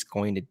 if he's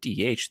going to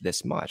DH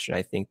this much. And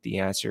I think the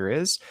answer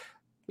is,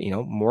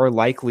 more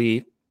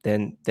likely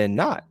than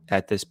not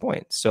at this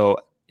point. So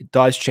it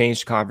does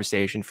change the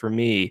conversation for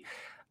me.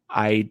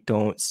 I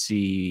don't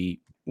see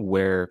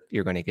where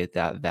you're going to get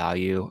that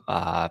value.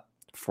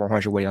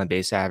 400 weighted on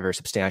base average,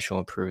 substantial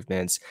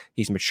improvements.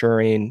 He's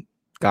maturing.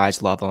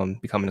 Guys love him,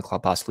 becoming a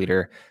clubhouse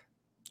leader.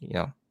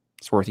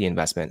 It's worth the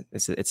investment.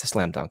 It's a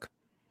slam dunk.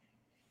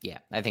 Yeah,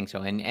 I think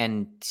so.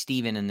 And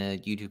Steven in the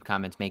YouTube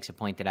comments makes a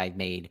point that I've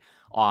made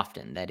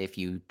often, that if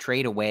you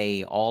trade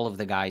away all of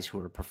the guys who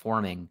are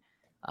performing,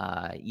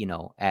 at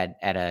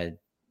a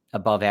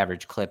above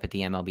average clip at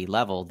the MLB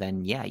level,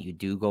 then yeah, you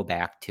do go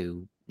back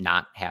to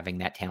not having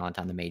that talent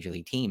on the major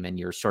league team, and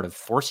you're sort of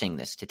forcing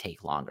this to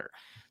take longer.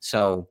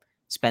 So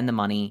spend the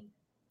money.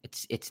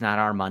 It's not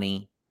our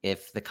money.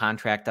 If the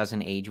contract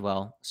doesn't age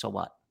well, so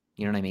what?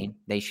 You know what I mean?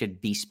 They should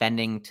be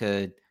spending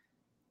to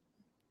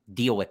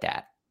deal with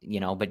that.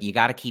 But you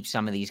got to keep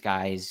some of these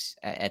guys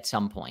at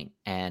some point.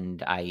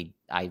 And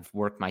I've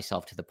worked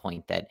myself to the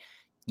point that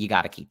you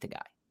got to keep the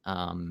guy,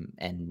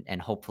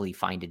 and hopefully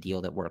find a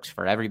deal that works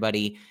for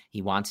everybody.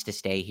 He wants to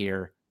stay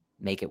here,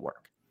 make it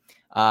work.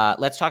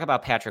 Let's talk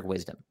about Patrick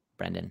Wisdom,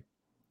 Brendan.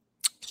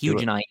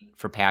 Huge night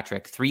for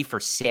Patrick, 3 for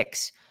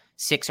 6,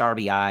 6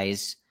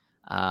 RBIs,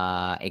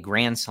 a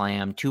grand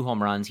slam, 2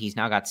 home runs. He's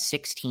now got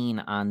 16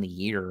 on the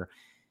year.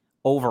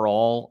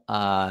 Overall,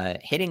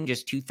 hitting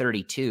just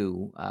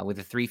 232 with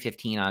a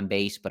 315 on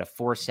base, but a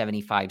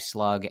 475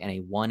 slug and a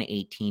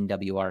 118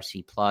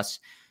 WRC plus.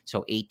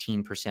 So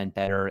 18%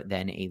 better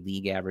than a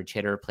league average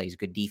hitter. Plays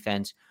good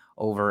defense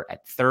over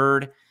at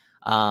third.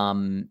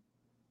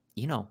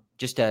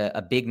 Just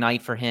a big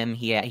night for him.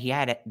 He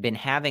had been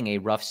having a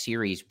rough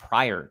series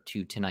prior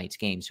to tonight's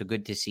game. So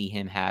good to see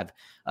him have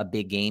a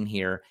big game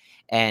here.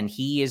 And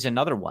he is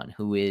another one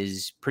who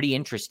is pretty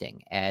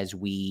interesting as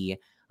we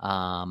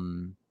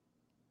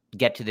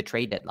get to the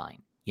trade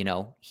deadline.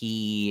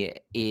 He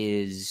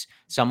is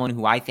someone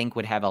who I think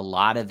would have a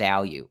lot of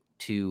value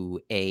to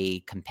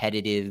a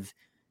competitive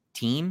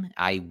team.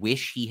 I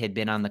wish he had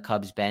been on the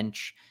Cubs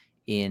bench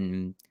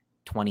in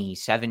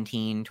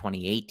 2017,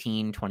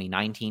 2018,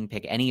 2019,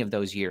 pick any of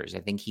those years. I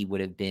think he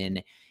would have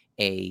been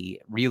a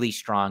really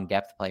strong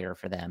depth player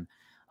for them.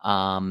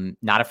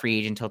 Not a free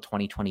agent until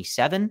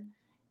 2027.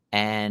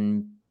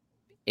 And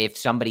if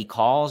somebody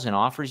calls and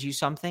offers you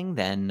something,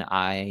 then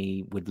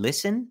I would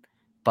listen.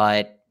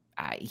 But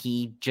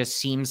he just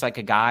seems like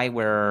a guy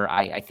where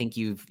I think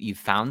you've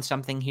found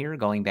something here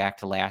going back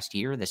to last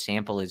year. The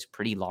sample is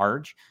pretty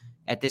large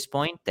at this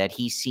point, that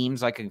he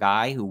seems like a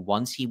guy who,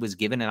 once he was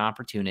given an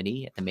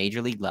opportunity at the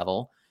major league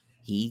level,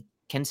 he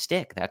can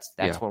stick. That's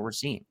what we're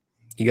seeing.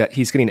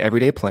 He's getting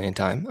everyday playing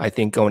time. I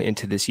think going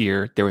into this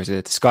year, there was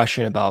a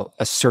discussion about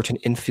a certain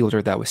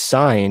infielder that was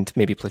signed,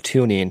 maybe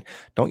platooning.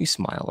 Don't you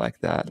smile like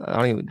that?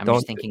 I'm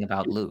just thinking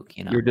about Luke.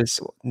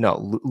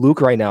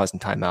 Luke right now is in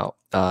timeout.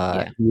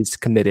 He's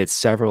committed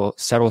several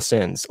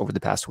sins over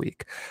the past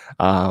week.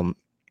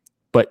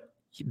 But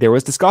there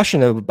was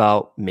discussion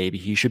about maybe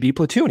he should be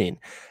platooning.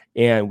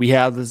 And we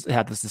had those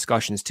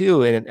discussions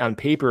too. And on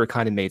paper, it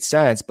kind of made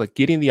sense. But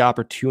getting the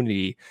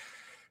opportunity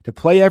to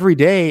play every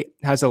day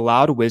has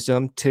allowed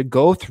Wisdom to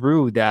go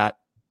through that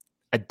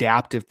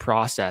adaptive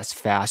process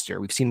faster.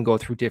 We've seen him go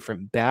through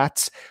different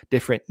bats,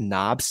 different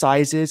knob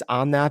sizes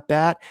on that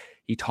bat.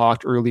 He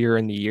talked earlier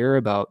in the year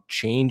about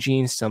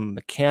changing some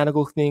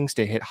mechanical things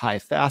to hit high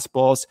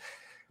fastballs.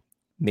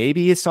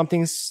 Maybe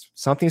something's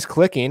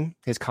clicking.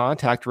 His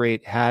contact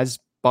rate has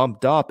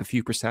bumped up a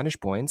few percentage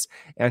points,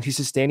 and he's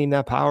sustaining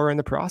that power in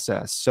the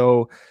process.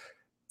 So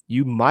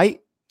you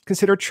might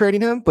consider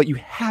trading him, but you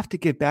have to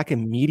get back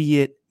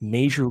immediate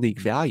major league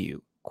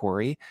value,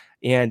 Corey.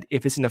 And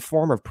if it's in the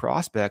form of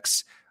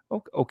prospects,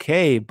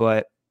 okay,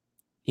 but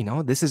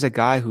this is a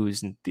guy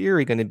who's in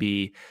theory going to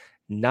be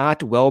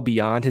not well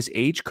beyond his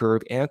age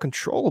curve and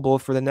controllable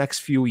for the next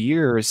few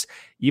years,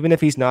 even if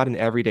he's not an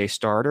everyday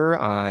starter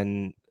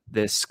on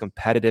this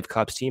competitive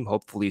Cubs team,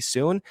 hopefully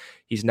soon.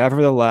 He's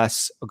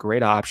nevertheless a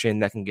great option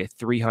that can get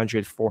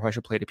 300,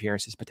 400 plate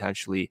appearances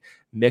potentially,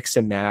 mix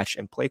and match,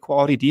 and play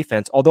quality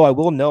defense. Although I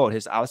will note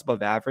his outs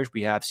above average,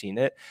 we have seen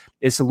it.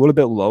 It's a little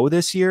bit low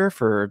this year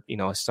for,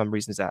 some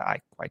reasons that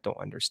I quite don't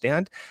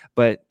understand,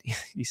 but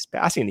he's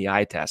passing the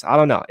eye test. I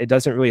don't know. It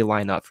doesn't really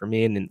line up for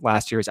me. And then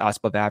last year's outs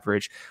above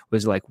average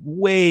was like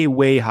way,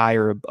 way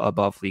higher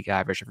above league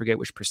average. I forget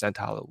which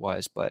percentile it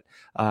was, but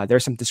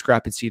there's some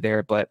discrepancy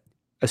there. But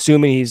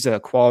assuming he's a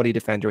quality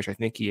defender, which I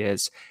think he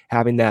is,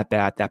 having that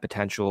bat, that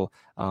potential,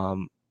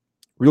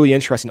 really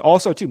interesting.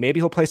 Also, too, maybe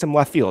he'll play some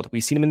left field.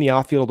 We've seen him in the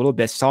outfield a little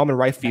bit, saw him in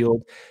right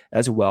field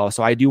as well.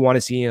 So I do want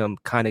to see him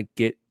kind of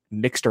get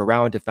mixed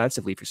around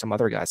defensively for some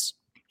other guys.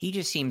 He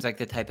just seems like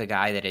the type of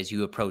guy that as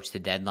you approach the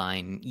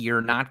deadline,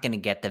 you're not going to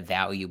get the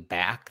value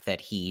back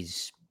that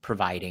he's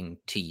providing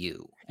to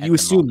you. You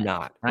assume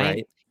not,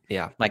 right?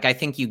 Yeah. Like, I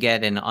think you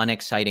get an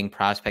unexciting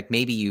prospect.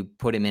 Maybe you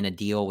put him in a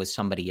deal with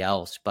somebody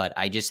else, but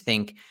I just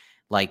think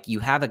like you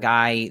have a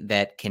guy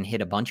that can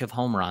hit a bunch of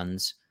home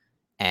runs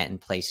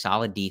and play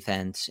solid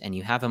defense, and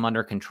you have him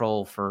under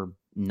control for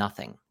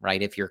nothing,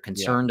 right? If you're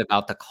concerned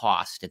about the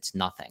cost, it's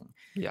nothing.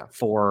 Yeah.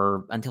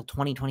 For until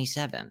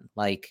 2027.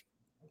 Like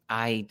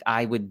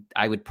I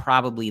would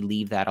probably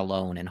leave that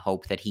alone and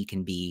hope that he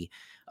can be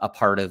a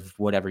part of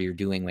whatever you're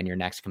doing when you're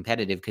next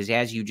competitive. Because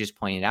as you just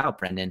pointed out,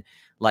 Brendan,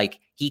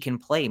 like he can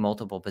play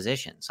multiple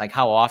positions. Like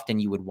how often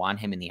you would want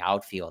him in the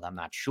outfield, I'm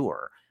not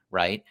sure,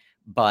 right?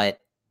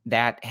 But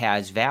that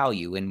has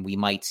value, and we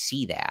might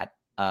see that.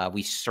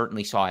 We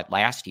certainly saw it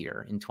last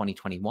year in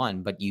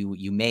 2021, but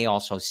you may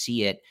also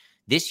see it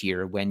this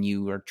year when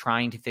you are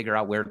trying to figure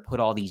out where to put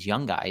all these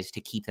young guys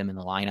to keep them in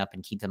the lineup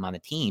and keep them on the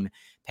team.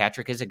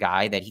 Patrick is a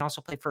guy that he can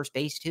also play first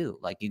base too.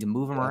 Like you can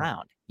move him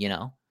around,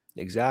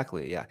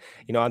 Exactly. Yeah.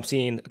 I'm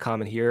seeing a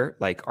comment here,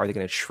 like, are they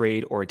going to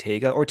trade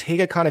Ortega?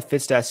 Ortega kind of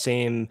fits that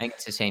same. I think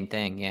it's the same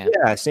thing. Yeah.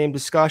 Yeah. Same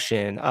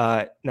discussion.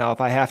 Now,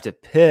 if I have to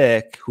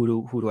pick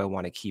who do I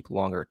want to keep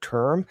longer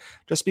term,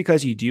 just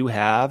because you do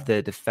have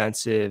the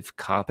defensive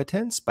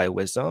competence by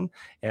Wisdom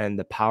and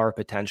the power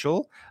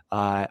potential,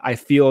 I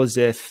feel as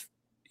if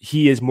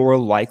he is more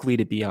likely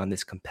to be on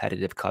this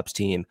competitive Cubs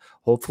team,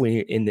 hopefully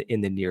in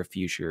the near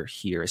future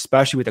here,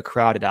 especially with the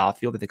crowded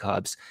outfield that the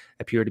Cubs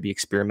appear to be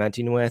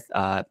experimenting with.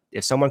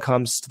 If someone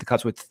comes to the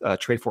Cubs with a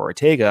trade for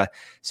Ortega,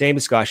 same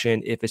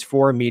discussion. If it's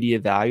for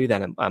immediate value,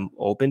 then I'm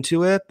open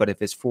to it. But if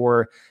it's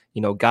for,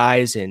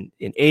 guys in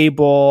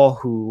A-ball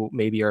who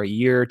maybe are a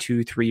year,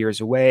 2, 3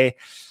 years away,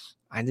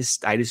 I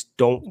just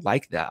don't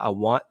like that. I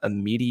want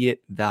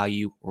immediate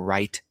value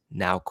right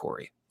now,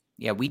 Corey.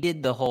 Yeah, we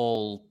did the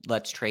whole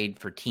let's trade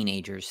for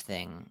teenagers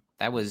thing.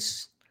 That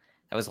was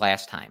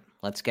last time.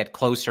 Let's get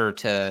closer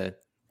to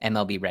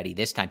MLB ready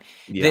this time.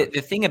 Yeah.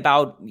 The thing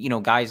about,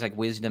 guys like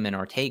Wisdom and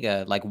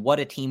Ortega, like what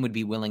a team would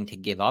be willing to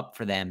give up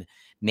for them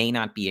may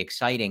not be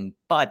exciting,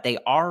 but they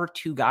are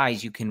two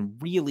guys you can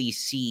really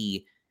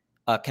see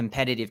a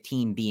competitive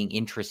team being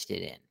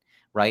interested in,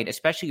 right?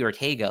 Especially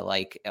Ortega,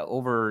 like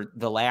over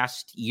the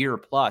last year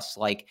plus,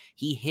 like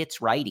he hits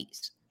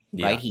righties.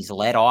 Yeah. Right. He's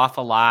led off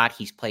a lot.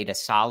 He's played a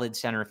solid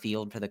center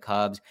field for the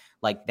Cubs.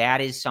 Like that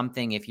is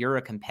something, if you're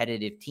a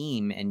competitive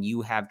team and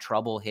you have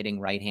trouble hitting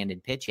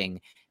right-handed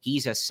pitching,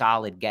 he's a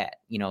solid get,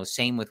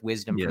 same with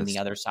Wisdom from the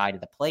other side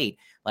of the plate.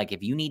 Like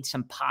if you need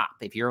some pop,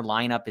 if your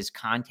lineup is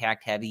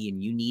contact heavy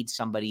and you need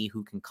somebody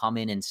who can come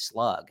in and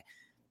slug,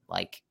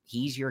 like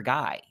he's your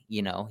guy,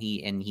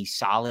 he's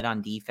solid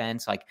on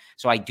defense. Like,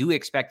 so I do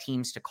expect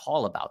teams to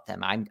call about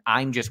them.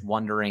 I'm just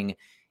wondering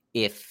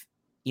if,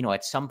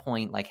 at some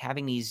point, like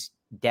having these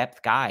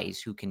depth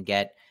guys who can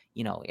get,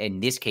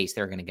 in this case,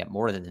 they're going to get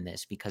more than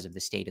this because of the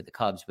state of the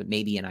Cubs, but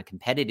maybe in a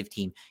competitive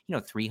team,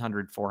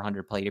 300,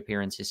 400 plate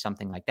appearances,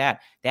 something like that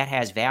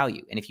has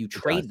value. And if you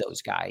trade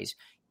those guys,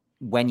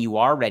 when you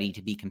are ready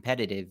to be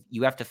competitive,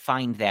 you have to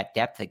find that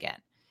depth again.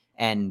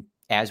 And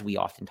as we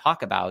often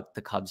talk about,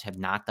 the Cubs have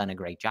not done a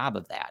great job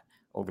of that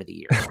over the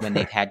years when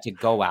they've had to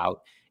go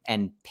out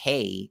and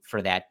pay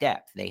for that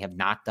depth. They have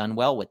not done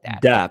well with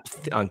that.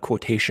 Depth on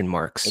quotation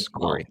marks,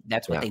 Corey.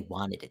 That's what they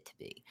wanted it to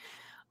be.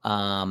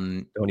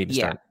 Don't even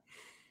start.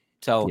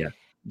 So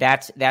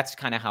that's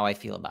kind of how I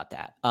feel about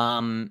that.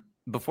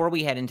 Before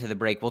we head into the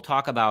break, we'll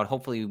talk about,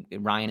 hopefully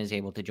Ryan is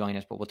able to join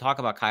us, but we'll talk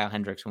about Kyle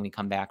Hendricks when we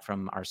come back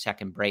from our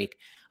second break.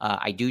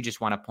 I do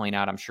just want to point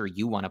out, I'm sure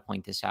you want to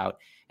point this out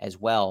as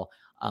well.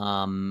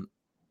 3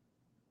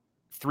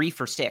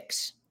 for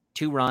 6,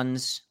 2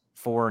 runs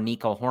for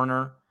Nico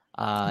Hoerner.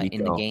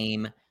 In the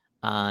game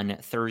on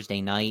Thursday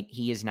night.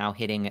 He is now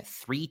hitting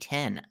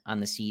 310 on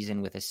the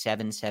season with a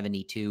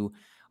 772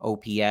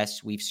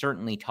 OPS. We've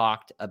certainly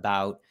talked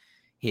about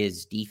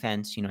his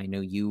defense. I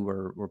know you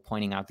were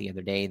pointing out the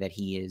other day that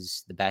he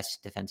is the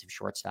best defensive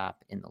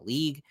shortstop in the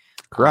league.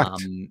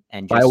 Correct.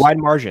 And by a wide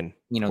margin.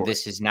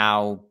 This is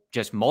now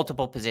just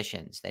multiple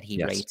positions that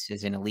he rates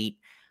as an elite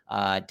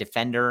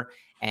defender.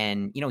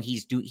 And,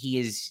 he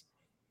is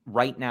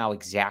right now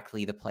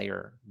exactly the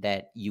player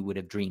that you would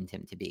have dreamed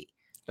him to be.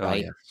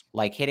 right? yes.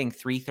 Like hitting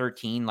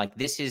 313. Like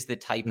this is the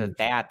type of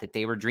bat that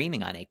they were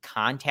dreaming on, a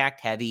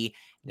contact heavy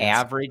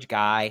average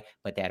guy,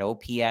 but that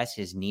OPS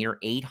is near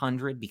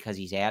 800 because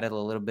he's added a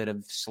little bit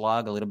of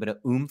slug, a little bit of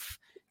oomph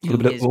to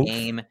his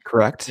game.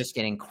 Correct. Just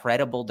an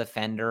incredible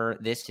defender.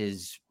 This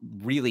is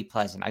really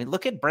pleasant. I mean,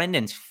 look at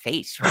Brendan's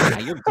face right now.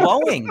 You're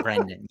glowing,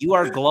 Brendan. You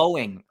are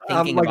glowing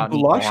thinking I'm about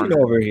blushing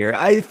over here.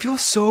 I feel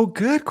so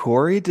good,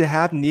 Corey, to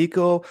have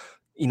Nico,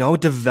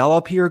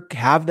 develop here,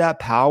 have that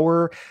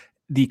power.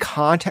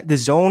 The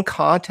zone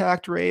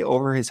contact rate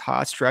over his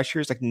hot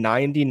stretchers, like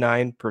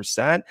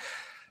 99%.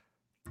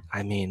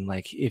 I mean,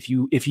 like if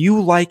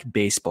you like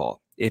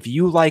baseball, if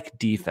you like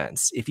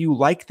defense, if you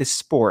like the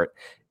sport,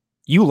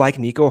 you like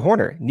Nico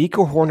Hoerner.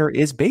 Nico Hoerner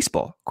is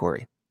baseball,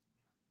 Corey.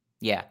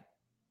 Yeah,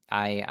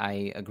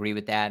 I agree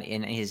with that.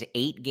 In his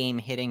 8-game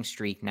hitting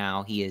streak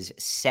now, he is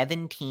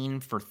 17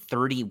 for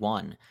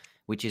 31,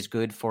 which is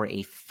good for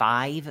a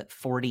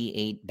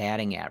 548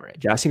 batting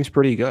average. That seems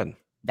pretty good.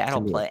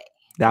 That'll play.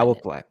 That will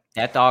play.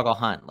 That dog will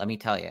hunt, let me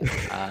tell you.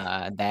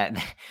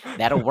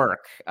 That'll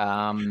work.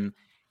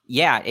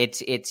 Yeah,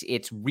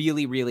 it's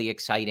really, really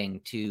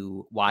exciting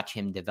to watch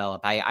him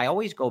develop. I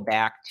always go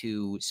back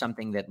to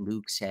something that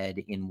Luke said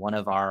in one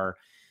of our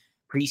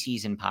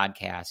preseason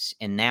podcasts,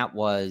 and that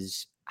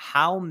was,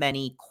 how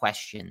many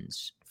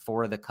questions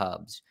for the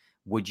Cubs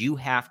would you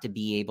have to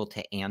be able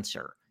to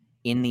answer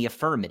in the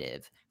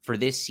affirmative for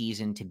this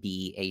season to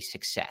be a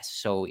success?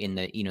 So in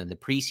the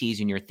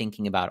preseason, you're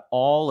thinking about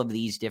all of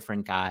these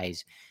different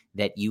guys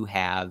that you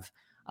have,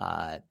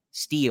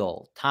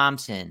 Steele,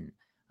 Thompson,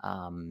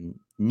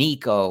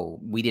 Nico.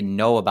 We didn't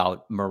know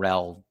about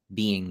Morel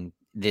being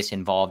this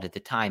involved at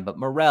the time, but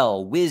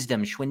Morel,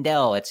 Wisdom,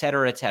 Schwindel, et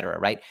cetera,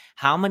 right?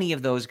 How many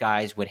of those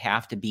guys would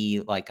have to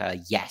be like a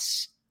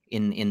yes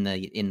in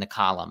the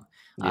column?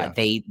 Yeah.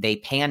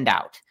 They panned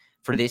out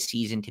for this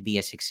season to be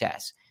a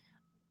success.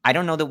 I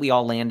don't know that we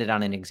all landed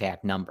on an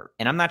exact number,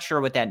 and I'm not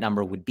sure what that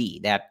number would be.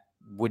 That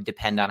would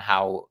depend on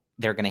how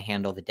they're going to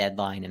handle the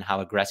deadline and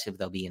how aggressive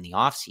they'll be in the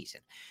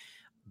offseason.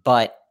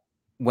 But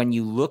when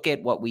you look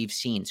at what we've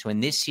seen, so in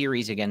this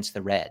series against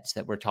the Reds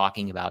that we're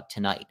talking about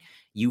tonight,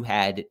 you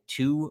had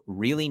 2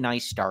 really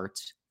nice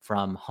starts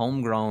from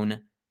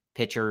homegrown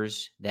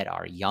pitchers that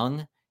are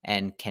young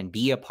and can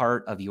be a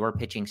part of your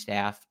pitching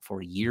staff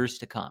for years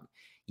to come.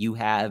 You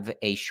have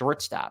a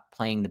shortstop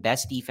playing the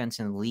best defense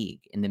in the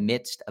league in the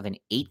midst of an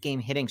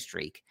 8-game hitting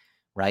streak,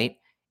 right?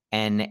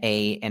 And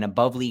an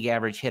above league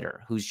average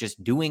hitter who's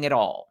just doing it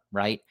all,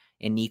 right?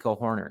 In Nico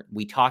Hoerner.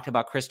 We talked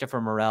about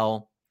Christopher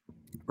Morel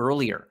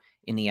earlier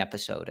in the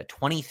episode, a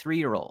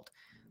 23-year-old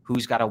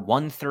who's got a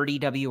 130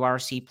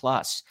 WRC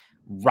plus,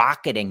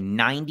 rocketing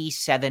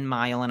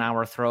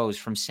 97-mile-an-hour throws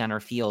from center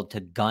field to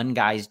gun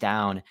guys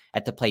down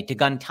at the plate, to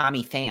gun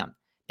Tommy Pham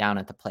down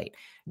at the plate.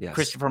 Yes.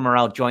 Christopher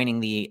Morel joining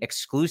the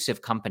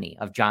exclusive company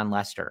of John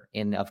Lester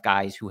of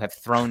guys who have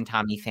thrown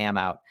Tommy Pham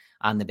out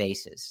on the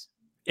bases.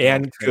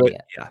 And good,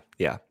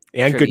 yeah.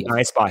 And good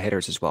 9-spot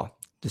hitters as well.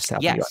 Just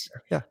have you out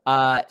there.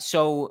 Yeah.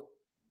 So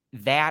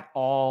that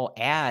all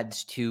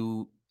adds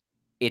to,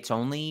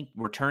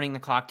 we're turning the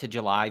clock to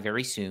July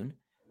very soon.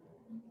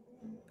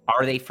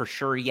 Are they for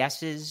sure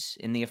yeses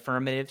in the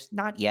affirmatives?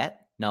 Not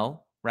yet.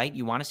 No, right?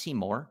 You want to see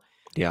more.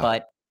 Yeah.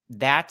 But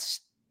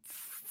that's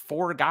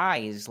 4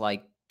 guys.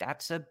 Like,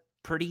 that's a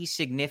pretty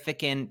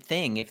significant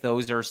thing if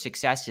those are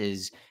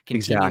successes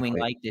continuing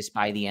like this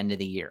by the end of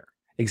the year.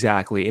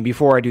 Exactly. And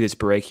before I do this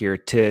break here,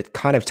 to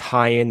kind of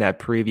tie in that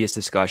previous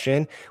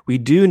discussion, we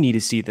do need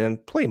to see them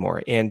play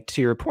more. And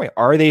to your point,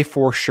 are they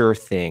for sure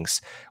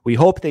things? We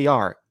hope they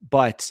are,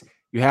 but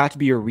you have to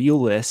be a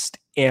realist,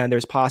 and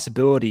there's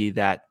possibility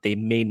that they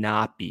may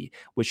not be,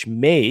 which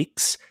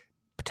makes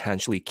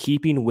potentially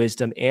keeping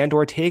Wisdom and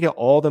Ortega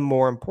all the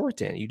more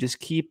important. You just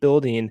keep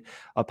building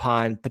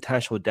upon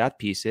potential depth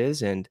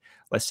pieces. And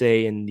let's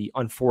say in the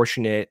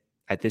unfortunate,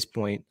 at this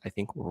point, I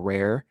think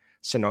rare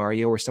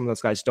scenario where some of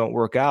those guys don't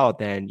work out,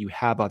 then you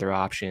have other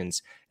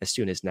options as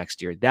soon as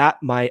next year. That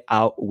might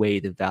outweigh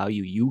the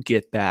value you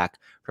get back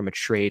from a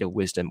trade of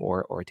Wisdom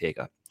or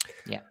Ortega.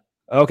 Yeah.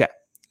 Okay.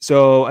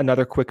 So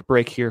another quick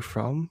break here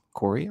from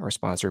Corey, our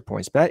sponsor,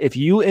 PointsBet. If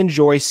you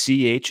enjoy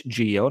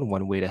CHGO, and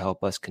one way to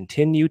help us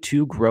continue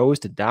to grow is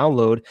to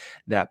download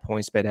that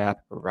PointsBet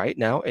app right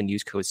now and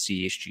use code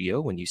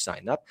CHGO when you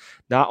sign up.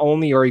 Not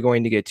only are you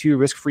going to get 2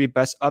 risk-free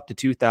bets up to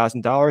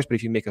 $2,000, but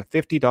if you make a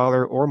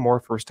 $50 or more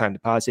first-time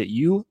deposit,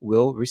 you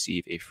will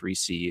receive a free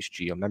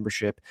CHGO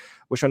membership,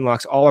 which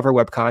unlocks all of our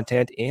web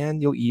content,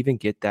 and you'll even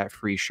get that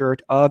free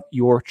shirt of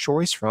your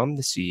choice from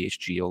the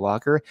CHGO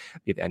locker.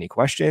 If you have any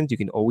questions, you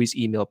can always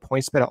email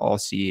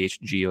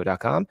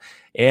pointsbet@allchgo.com,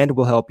 and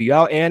we'll help you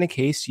out. And in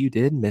case you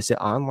did miss it,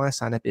 online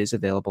sign-up is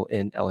available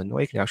in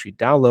Illinois. You can actually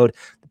download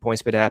the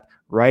PointsBet app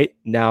right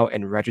now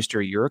and register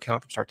your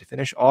account from start to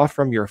finish, all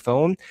from your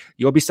phone.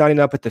 You'll be signing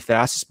up with the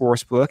fastest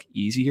sportsbook,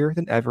 easier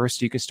than ever,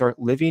 so you can start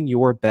living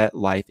your bet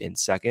life in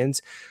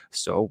seconds.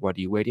 So what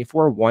are you waiting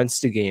for?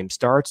 Once the game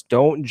starts,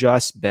 don't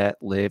just bet,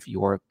 live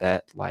your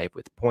bet life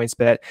with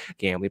PointsBet.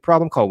 Gambling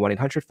problem? Call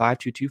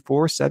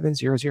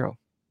 1-800-522-4700.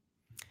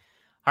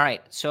 All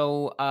right.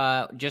 So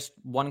just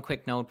one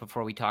quick note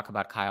before we talk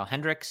about Kyle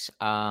Hendricks.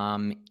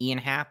 Ian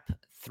Happ,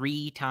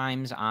 3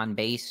 times on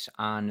base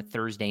on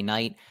Thursday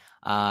night.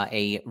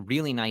 A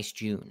really nice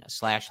June, a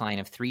slash line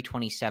of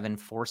 327,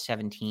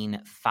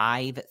 417,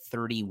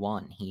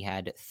 531. He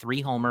had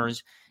 3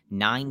 homers,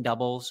 9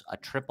 doubles, a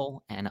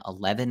triple, and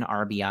 11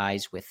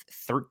 RBIs with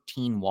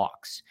 13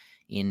 walks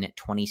in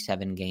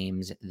 27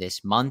 games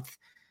this month.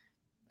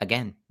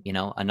 Again,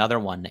 another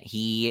one.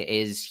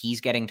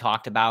 He's getting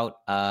talked about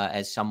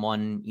as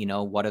someone,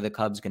 what are the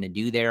Cubs going to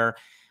do there?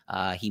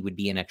 He would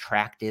be an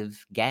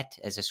attractive get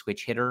as a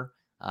switch hitter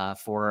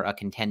for a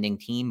contending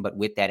team, but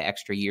with that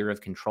extra year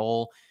of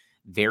control,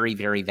 very,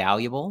 very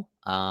valuable.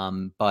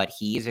 But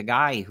he is a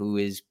guy who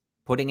is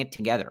putting it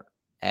together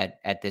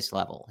at this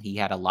level. He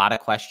had a lot of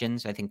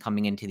questions, I think,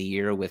 coming into the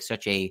year with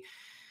such a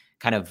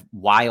kind of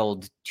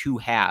wild 2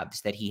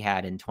 halves that he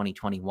had in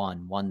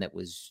 2021, one that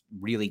was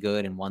really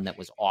good and one that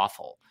was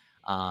awful.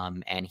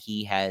 And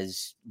he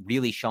has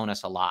really shown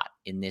us a lot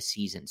in this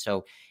season.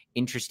 So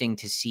interesting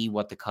to see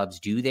what the Cubs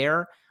do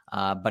there.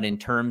 But in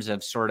terms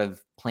of sort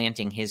of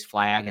planting his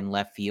flag in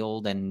left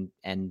field and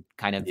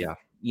kind of,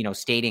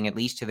 stating at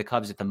least to the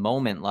Cubs at the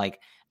moment, like,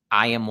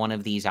 I am one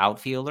of these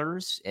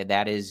outfielders,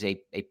 that is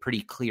a pretty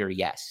clear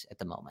yes at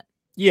the moment.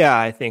 Yeah,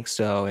 I think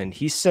so. And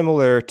he's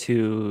similar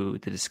to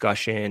the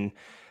discussion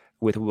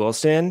with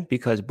Wilson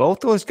because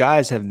both those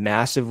guys have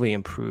massively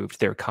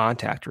improved their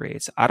contact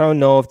rates. I don't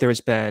know if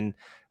there's been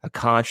a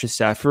conscious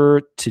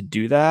effort to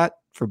do that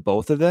for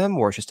both of them,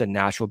 or it's just a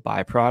natural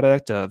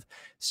byproduct of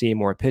seeing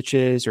more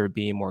pitches or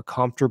being more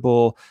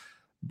comfortable.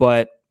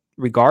 But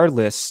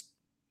regardless,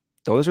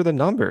 those are the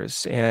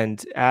numbers.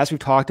 And as we've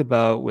talked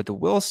about with the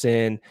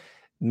Wilson,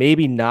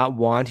 maybe not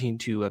wanting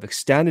to have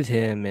extended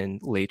him in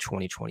late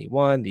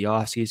 2021, the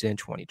offseason,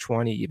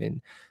 2020, even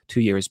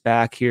 2 years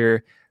back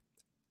here,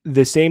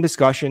 the same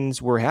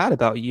discussions were had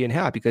about Ian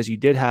Happ because you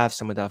did have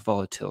some of that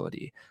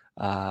volatility.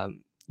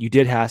 You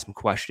did have some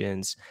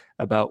questions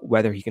about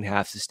whether he can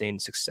have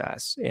sustained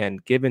success.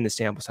 And given the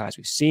sample size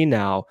we've seen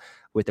now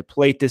with the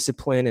plate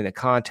discipline and the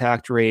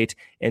contact rate,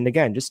 and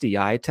again, just the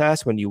eye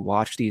test, when you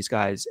watch these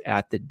guys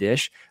at the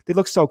dish, they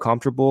look so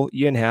comfortable.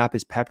 Ian Happ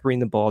is peppering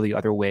the ball the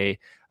other way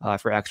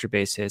for extra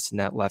base hits in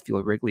that left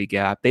field Wrigley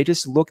gap. They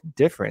just look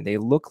different. They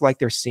look like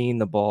they're seeing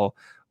the ball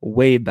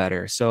way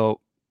better.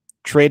 So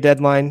trade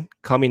deadline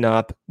coming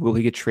up. Will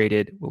he get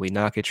traded? Will he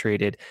not get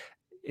traded?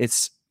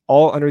 It's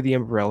all under the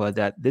umbrella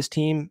that this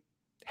team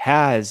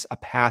has a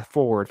path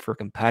forward for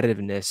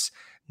competitiveness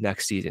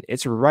next season.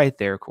 It's right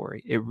there,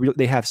 Corey.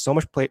 They have so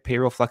much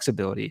payroll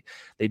flexibility.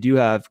 They do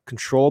have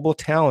controllable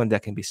talent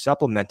that can be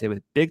supplemented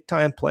with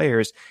big-time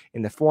players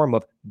in the form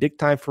of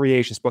big-time free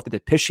agents, both at the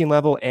pitching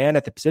level and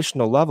at the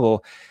positional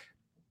level.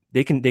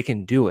 They can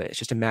do it. It's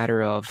just a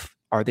matter of,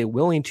 are they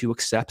willing to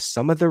accept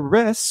some of the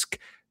risk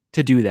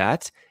to do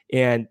that?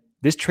 And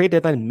this trade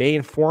deadline may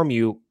inform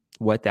you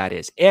what that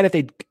is. And if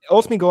they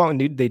ultimately go out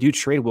and they do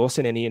trade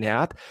Wilson and Ian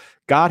Happ,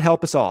 God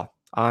help us all.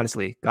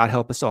 Honestly, God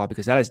help us all,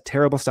 because that is a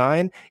terrible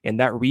sign. And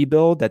that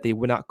rebuild that they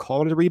would not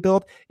call it a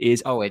rebuild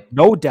is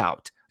no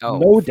doubt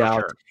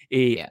sure.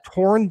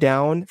 Torn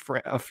down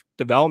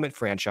development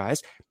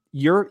franchise.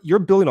 You're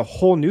building a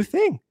whole new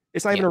thing.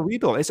 It's not even a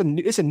rebuild. It's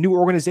a new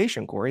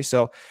organization, Corey.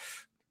 So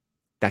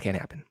that can't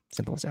happen.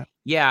 Simple as that.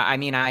 Yeah, I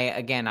mean,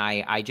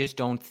 I just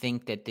don't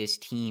think that this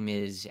team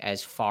is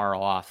as far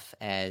off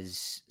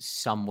as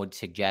some would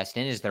suggest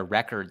and as their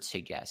record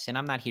suggests. And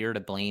I'm not here to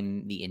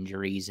blame the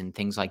injuries and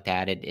things like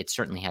that. It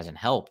certainly hasn't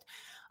helped.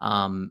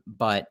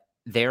 But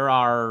there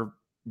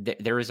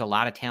is a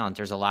lot of talent.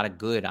 There's a lot of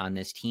good on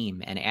this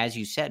team. And as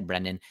you said,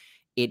 Brendan,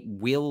 it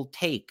will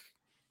take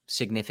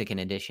significant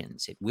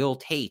additions. It will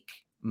take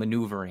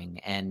maneuvering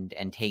and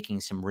taking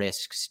some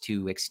risks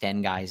to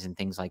extend guys and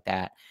things like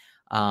that.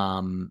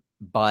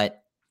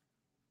 But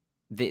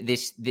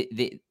the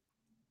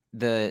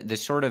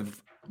sort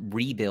of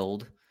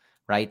rebuild,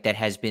 right, that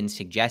has been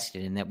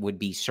suggested and that would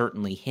be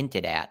certainly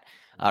hinted at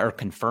or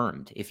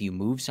confirmed if you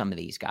move some of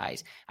these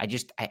guys, I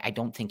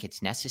don't think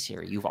it's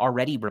necessary. You've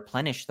already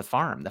replenished the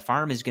farm. The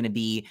farm is going to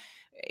be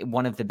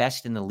one of the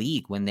best in the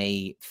league when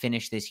they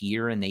finish this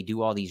year and they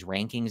do all these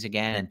rankings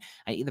again.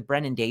 And the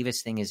Brennan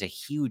Davis thing is a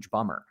huge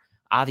bummer,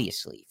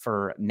 obviously,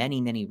 for many,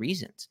 many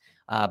reasons.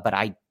 But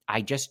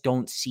I just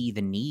don't see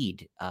the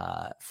need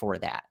for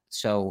that.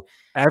 So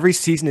every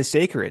season is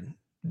sacred.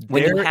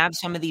 When you have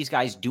some of these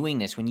guys doing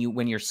this, when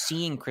you're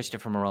seeing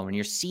Christopher Morel, when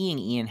you're seeing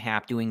Ian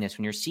Happ doing this,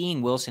 when you're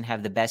seeing Wilson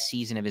have the best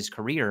season of his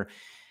career,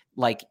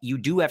 like, you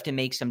do have to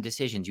make some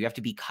decisions. You have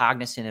to be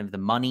cognizant of the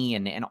money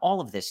and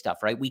all of this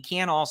stuff, right? We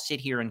can't all sit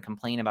here and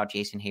complain about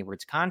Jason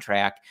Hayward's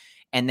contract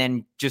and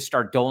then just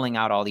start doling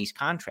out all these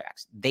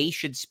contracts. They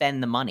should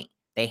spend the money.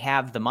 They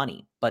have the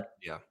money, but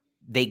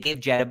they give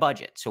Jet a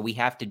budget. So we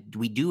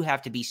do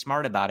have to be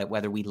smart about it,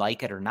 whether we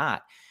like it or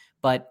not.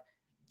 But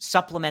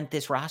supplement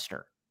this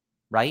roster,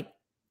 right?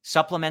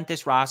 Supplement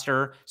this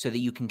roster so that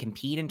you can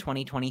compete in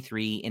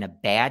 2023 in a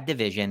bad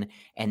division.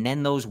 And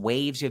then those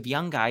waves of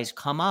young guys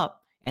come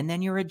up and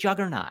then you're a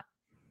juggernaut.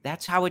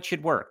 That's how it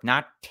should work,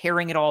 not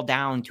tearing it all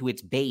down to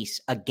its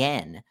base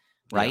again,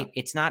 right?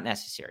 Yeah. It's not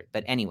necessary.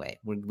 But anyway,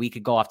 we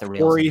could go off the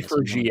rails. Story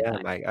for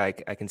GM.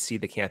 I can see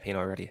the campaign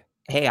already.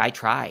 Hey, I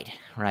tried,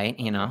 right?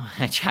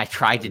 I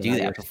tried to do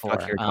that before.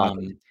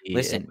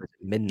 Listen,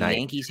 midnight. The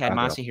Yankees had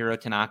Masahiro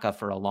Tanaka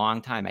for a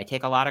long time. I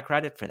take a lot of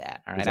credit for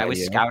that. All right. I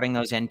was scouting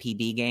those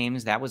NPB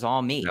games. That was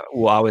all me. No,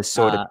 well, I was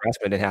so depressed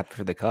when it happened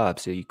for the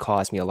Cubs. So you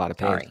caused me a lot of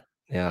pain. Sorry.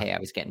 Yeah. Hey, I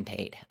was getting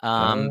paid.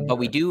 But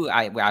we do,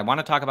 I want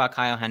to talk about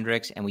Kyle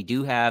Hendricks, and we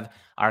do have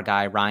our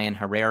guy, Ryan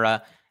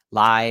Herrera,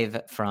 live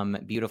from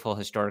beautiful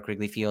historic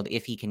Wrigley Field.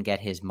 If he can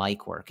get his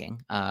mic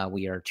working,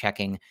 we are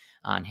checking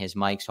on his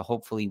mic. So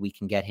hopefully we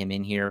can get him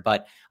in here,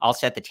 but I'll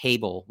set the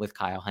table with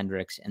Kyle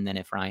Hendricks. And then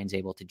if Ryan's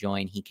able to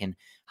join, he can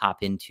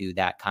hop into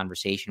that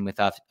conversation with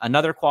us.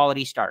 Another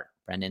quality start,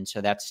 Brendan. So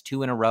that's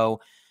 2 in a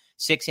row,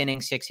 6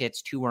 innings, 6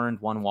 hits, 2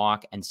 earned, 1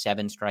 walk, and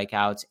 7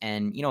 strikeouts.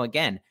 And,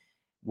 again,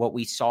 what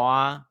we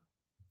saw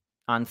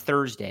on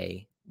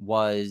Thursday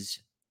was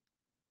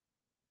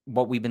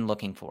what we've been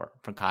looking for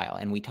from Kyle.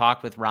 And we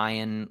talked with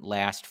Ryan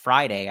last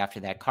Friday after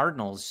that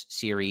Cardinals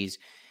series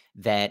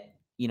that,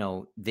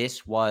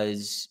 this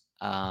was,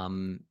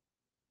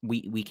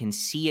 we can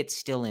see it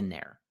still in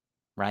there,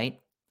 right?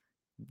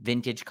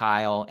 Vintage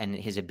Kyle and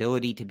his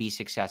ability to be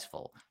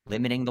successful,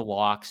 limiting the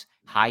walks,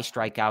 high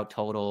strikeout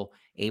total,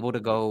 able to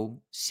go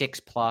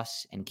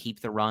 6+ and keep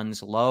the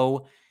runs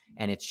low.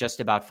 And it's just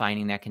about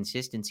finding that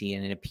consistency.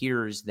 And it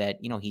appears that,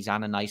 he's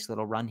on a nice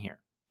little run here.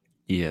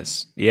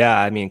 Yes. Yeah.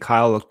 I mean,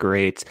 Kyle looked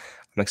great.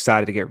 I'm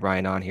excited to get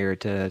Ryan on here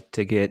to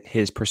get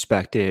his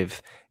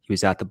perspective. He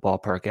was at the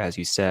ballpark, as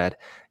you said.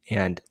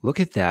 And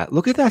look at that.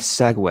 Look at that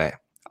segue.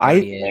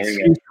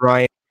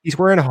 Ryan, he's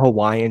wearing a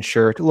Hawaiian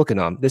shirt. Look at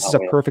him. This is a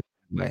perfect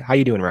segue. How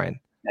you doing, Ryan?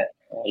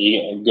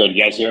 Good.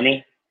 You guys hear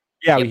me?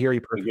 Yeah, we hear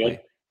you perfectly.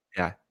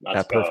 Yeah,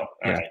 that's perfect.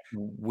 Yeah. Right.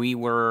 We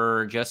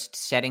were just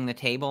setting the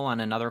table on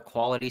another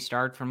quality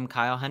start from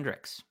Kyle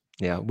Hendricks.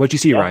 Yeah. What'd you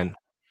see, Ryan?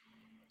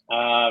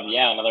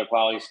 Another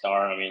quality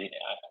start. I mean,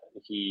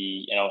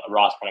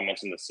 Ross kind of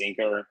mentioned the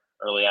sinker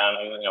early on.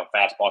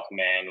 Fastball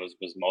command was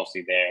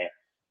mostly there.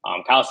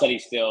 Kyle said he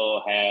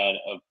still had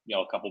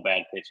a couple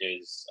bad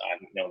pitches.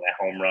 That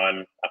home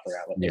run. I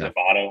forgot what was it,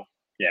 Votto?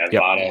 Yeah,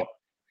 Votto.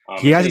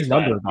 He has his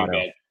number,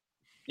 Votto.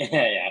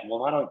 Yeah. Well,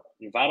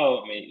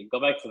 Votto. I mean, go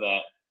back to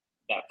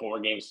that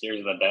 4-game series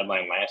of the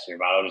deadline last year.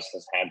 Votto just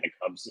has had the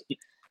Cubs.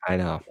 I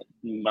know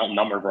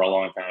number for a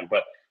long time,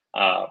 but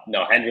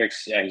no,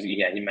 Hendricks.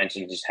 He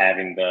mentioned just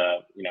having the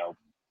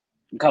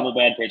a couple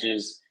bad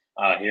pitches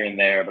here and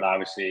there, but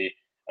obviously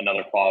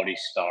another quality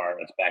start.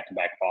 It's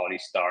back-to-back quality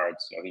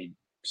starts. He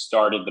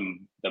started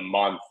the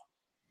month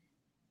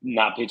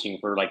not pitching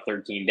for like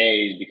 13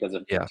 days because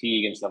of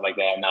fatigue and stuff like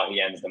that. Now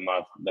he ends the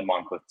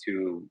month with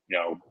 2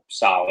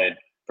 solid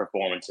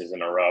performances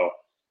in a row.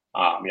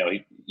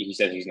 He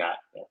says he's not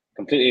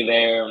completely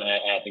there, and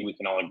I think we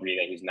can all agree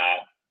that he's not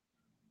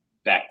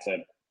back to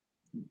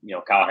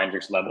Kyle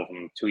Hendricks level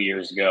from 2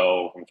 years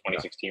ago, from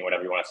 2016,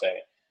 whatever you want to say.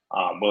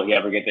 Will he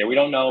ever get there? We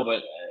don't know,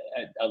 but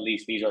at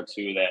least these are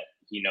 2 that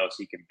he knows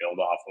he can build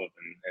off of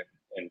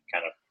and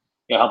kind of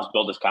helps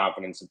build his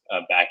confidence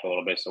back a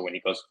little bit. So when he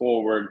goes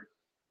forward,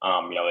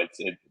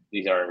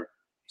 these are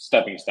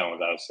stepping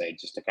stones, I would say,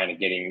 just to kind of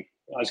getting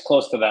as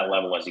close to that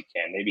level as he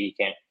can. Maybe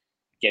he can't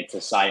get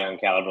to Cy Young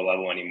caliber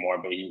level anymore,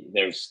 but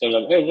there's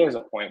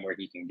a point where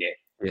he can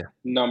get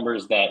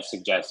numbers that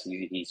suggest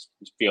he's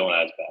feeling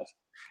at his best.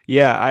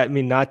 Yeah, I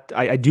mean,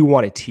 I do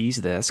want to tease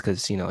this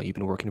because you've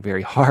been working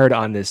very hard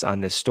on this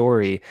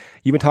story.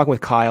 You've been talking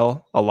with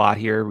Kyle a lot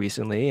here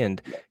recently,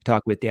 and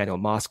talked with Daniel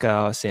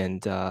Moskos,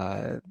 and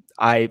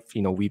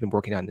we've been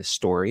working on this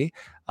story.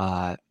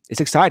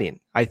 It's exciting.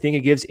 I think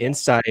it gives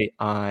insight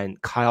on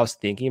Kyle's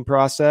thinking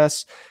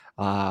process.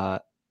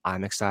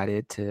 I'm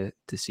excited to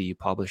see you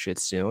publish it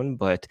soon,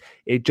 but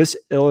it just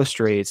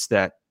illustrates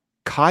that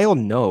Kyle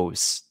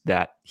knows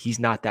that he's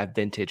not that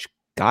vintage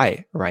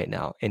guy right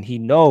now. And he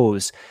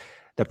knows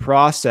the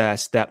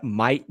process that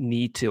might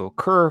need to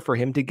occur for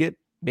him to get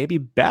maybe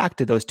back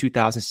to those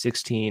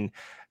 2016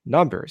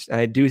 numbers. And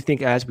I do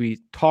think as we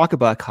talk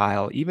about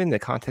Kyle, even in the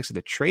context of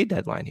the trade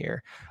deadline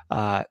here,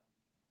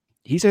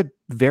 he's a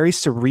very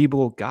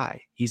cerebral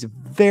guy. He's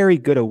very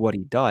good at what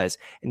he does.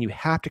 And you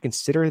have to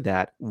consider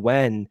that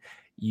when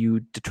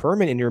you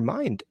determine in your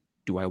mind,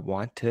 do I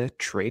want to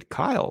trade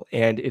Kyle?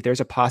 And if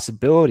there's a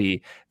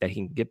possibility that he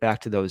can get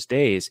back to those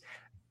days,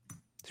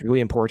 it's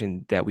really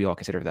important that we all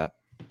consider that.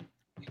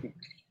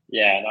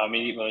 Yeah, I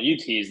mean, you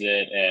teased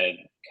it, and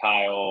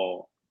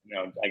Kyle,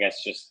 I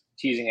guess just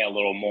teasing it a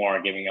little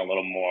more, giving a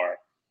little more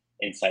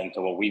insight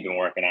into what we've been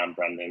working on,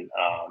 Brendan.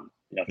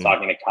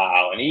 Talking to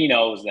Kyle, and he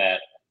knows that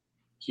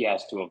he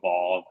has to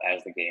evolve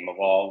as the game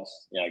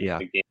evolves.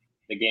 The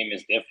game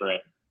is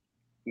different.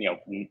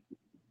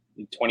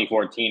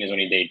 2014 is when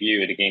he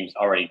debuted. The game's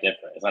already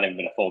different. It's not even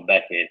been a full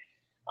decade.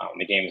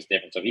 The game is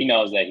different. So he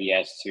knows that he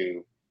has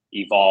to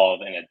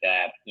evolve and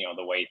adapt,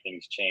 the way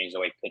things change, the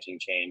way pitching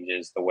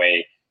changes, the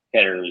way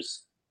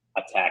hitters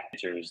attack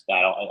pitchers,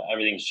 that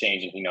everything's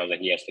changing. He knows that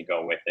he has to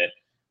go with it.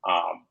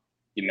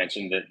 you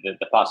mentioned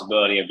the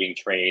possibility of being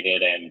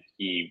traded, and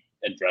he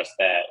addressed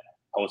that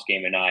post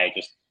game tonight.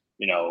 Just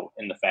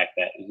in the fact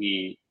that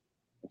he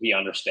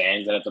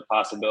understands that it's a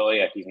possibility.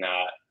 Like he's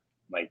not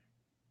like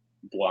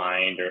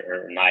blind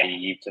or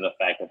naive to the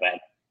fact that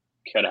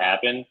could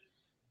happen.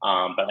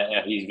 But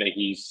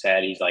he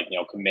said he's like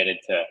committed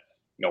to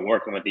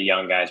working with the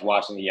young guys,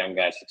 watching the young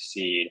guys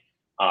succeed.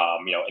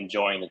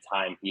 Enjoying the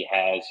time he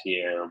has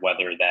here,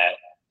 whether that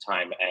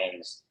time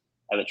ends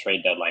at the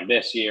trade deadline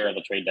this year, at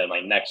the trade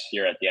deadline next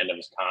year, at the end of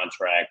his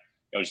contract.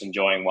 Just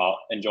enjoying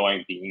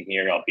being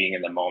here, being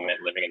in the moment,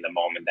 living in the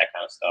moment, that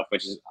kind of stuff.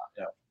 Which is,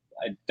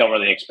 I don't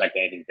really expect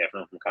anything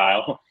different from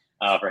Kyle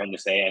for him to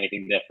say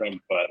anything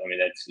different. But I mean,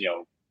 that's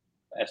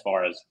as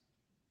far as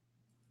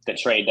the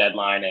trade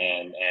deadline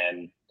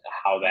and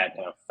how that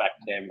can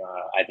affect him.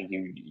 I think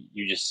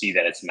you just see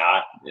that it's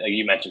not, like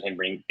you mentioned, him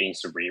being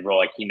cerebral.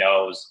 Like he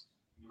knows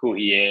who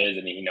he is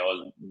and he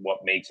knows what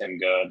makes him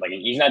good. Like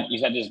he's not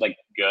just like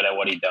good at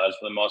what he does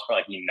for the most part.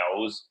 Like he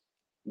knows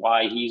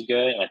why he's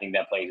good, and I think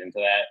that plays into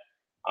that.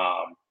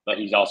 But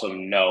he's also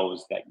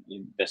knows that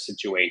the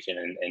situation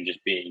and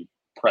just being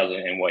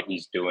present in what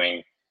he's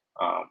doing.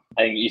 I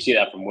think you see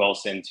that from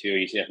Wilson too.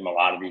 You see it from a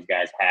lot of these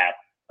guys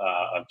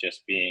of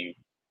just being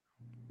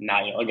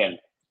not, again,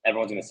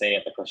 everyone's going to say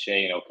it, the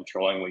cliche,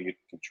 controlling what you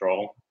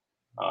control.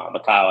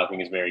 But Kyle, I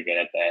think, is very good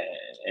at that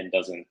and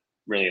doesn't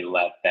really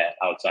let that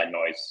outside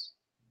noise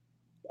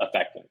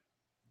affect him.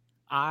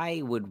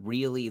 I would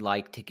really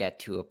like to get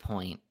to a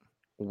point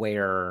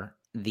where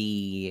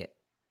the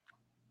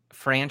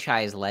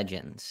franchise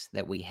legends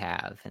that we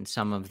have and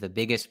some of the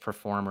biggest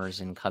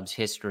performers in Cubs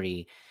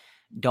history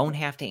don't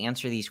have to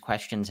answer these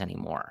questions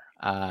anymore.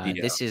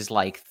 This is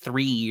like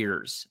 3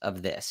 years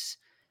of this,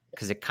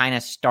 because it kind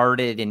of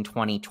started in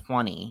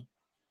 2020,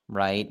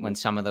 right? When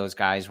some of those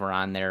guys were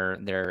on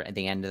their at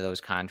the end of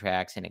those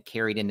contracts, and it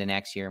carried into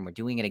next year, and we're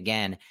doing it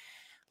again.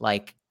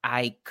 Like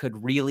I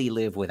could really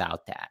live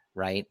without that,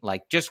 right?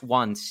 Like just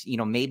once,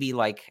 maybe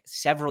like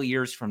several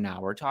years from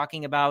now, we're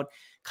talking about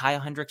Kyle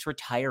Hendricks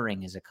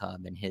retiring as a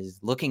Cub and his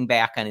looking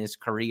back on his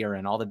career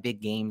and all the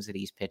big games that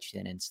he's pitched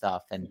in and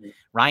stuff. And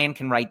Ryan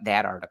can write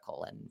that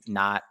article and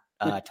not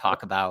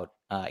talk about,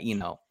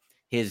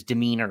 his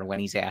demeanor when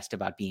he's asked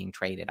about being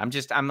traded.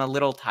 I'm a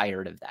little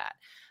tired of that.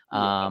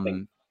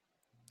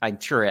 I'm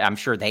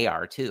sure they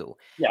are too.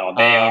 Yeah, well,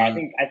 they are.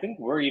 I think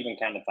we're even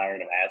kind of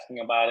tired of asking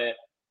about it.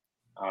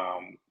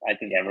 I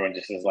think everyone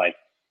just is like,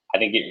 I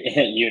think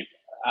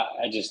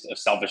I just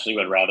selfishly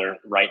would rather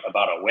write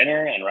about a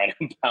winner and write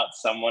about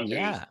someone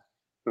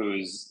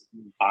who's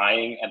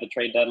buying at the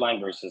trade deadline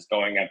versus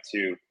going up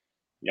to,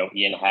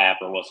 Ian Happ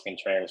or Wilson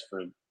Contreras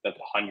for the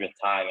 100th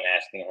time and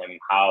asking him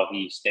how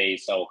he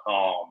stays so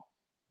calm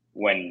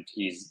when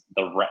he's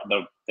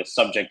the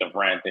subject of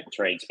rampant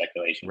trade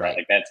speculation, right?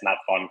 Like that's not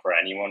fun for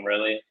anyone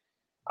really.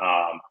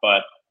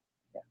 But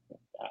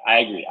I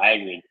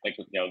agree. Like,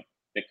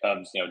 the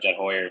Cubs, Jed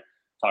Hoyer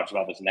talks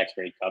about this next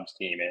great Cubs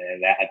team.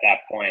 And at that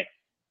point,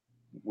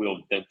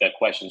 the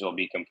questions will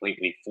be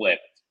completely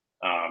flipped.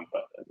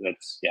 But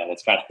that's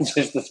kind of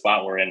just the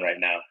spot we're in right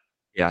now.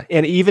 Yeah.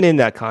 And even in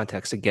that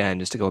context, again,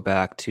 just to go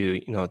back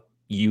to,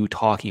 you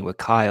talking with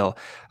Kyle,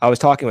 I was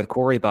talking with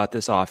Corey about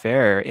this off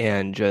air,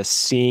 and just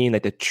seeing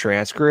like the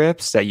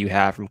transcripts that you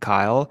have from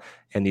Kyle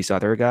and these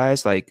other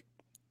guys, like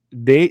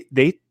they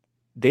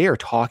are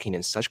talking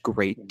in such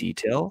great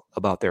detail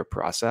about their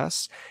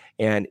process.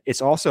 And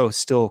it's also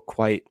still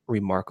quite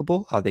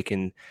remarkable how they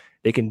can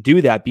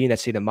do that, being that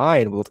state of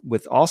mind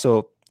with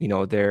also,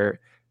 their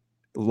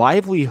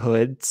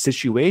livelihood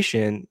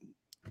situation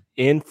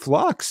in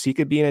flux. He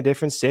could be in a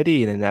different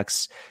city in the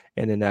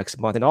next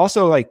month. And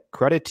also, like,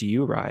 credit to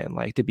you, Ryan,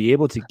 like to be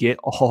able to get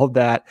all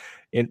that.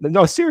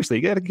 No, seriously,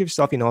 you got to give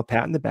yourself, a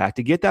pat in the back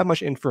to get that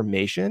much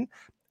information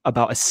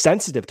about a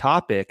sensitive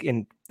topic.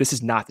 And this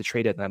is not the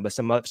trade deadline, but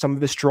some of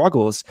the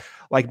struggles.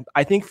 Like,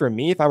 I think for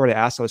me, if I were to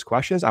ask those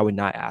questions, I would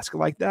not ask it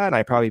like that, and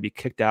I'd probably be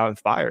kicked out and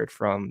fired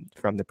from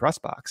the press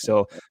box.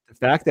 So the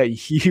fact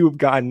that you've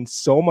gotten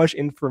so much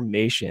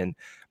information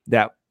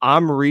that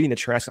I'm reading the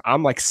transcript,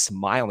 I'm like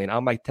smiling.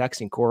 I'm like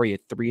texting Corey at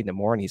 3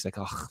 a.m. He's like,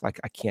 "Oh, like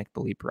I can't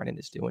believe Brennan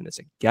is doing this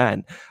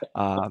again."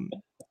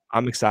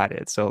 I'm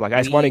excited. So like,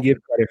 I just want to give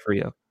credit for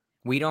you.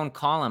 We don't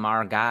call him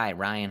our guy,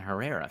 Ryan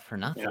Herrera, for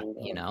nothing,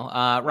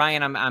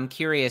 Ryan, I'm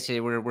curious.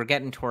 We're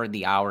getting toward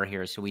the hour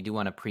here, so we do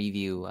want to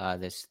preview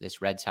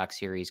this Red Sox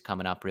series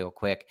coming up real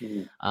quick.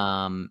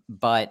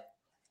 But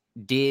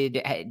did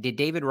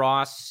David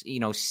Ross,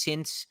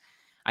 since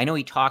I know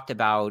he talked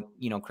about,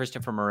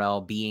 Christopher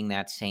Morel being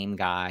that same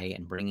guy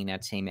and bringing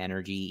that same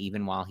energy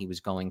even while he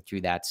was going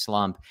through that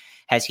slump,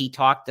 has he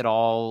talked at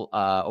all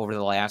over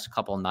the last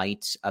couple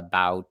nights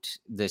about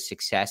the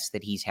success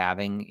that he's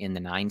having in the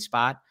 9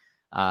 spot?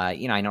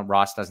 I know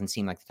Ross doesn't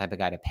seem like the type of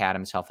guy to pat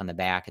himself on the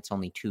back. It's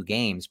only 2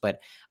 games, but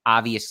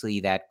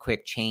obviously that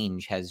quick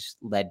change has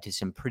led to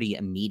some pretty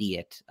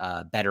immediate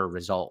better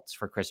results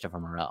for Christopher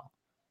Morel.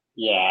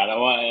 Yeah,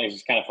 it's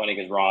just kind of funny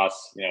because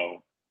Ross,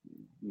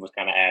 was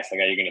kind of asked,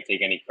 like, are you going to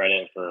take any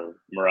credit for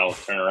Morel's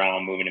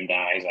turnaround, moving him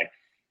down? He's like,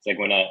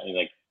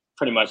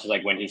 pretty much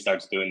like when he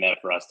starts doing that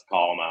for us to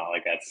call him out,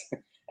 like that's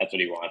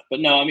what he wants. But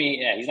no, I mean,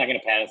 yeah, he's not going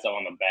to pat himself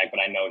on the back. But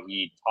I know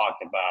he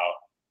talked about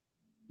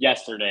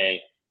yesterday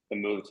the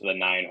move to the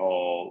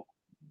 9-hole,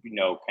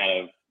 kind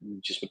of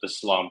just with the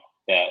slump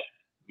that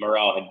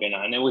Morel had been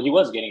on. And he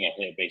was getting a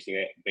hit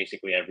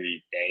basically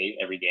every day,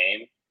 every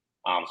game.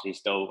 So he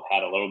still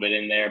had a little bit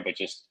in there, but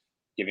just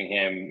giving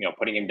him,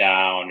 putting him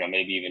down,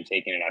 maybe even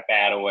taking an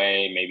at-bat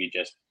away, maybe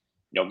just,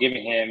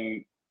 giving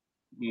him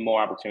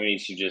more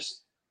opportunities to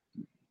just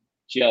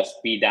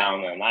be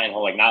down in the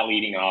 9-hole, like not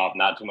leading off,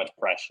 not too much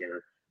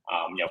pressure,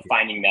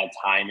 finding that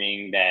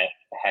timing that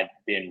had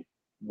been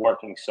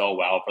working so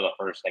well for the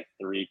first like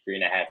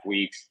 3.5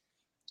 weeks.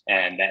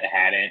 And that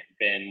hadn't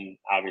been,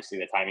 obviously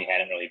the timing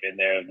hadn't really been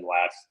there the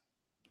last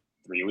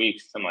 3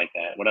 weeks, something like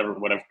that. Whatever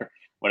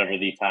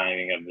the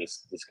timing of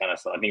this kind of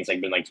stuff. I think it's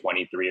like been like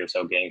 23 or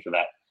so games where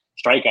that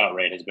strikeout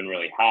rate has been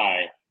really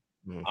high.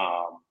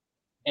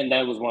 And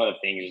that was one of the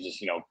things is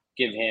just,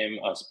 give him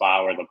a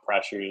spot where the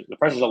pressure's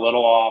a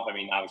little off. I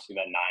mean, obviously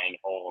that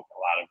 9-hole, a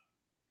lot of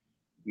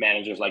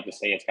managers like to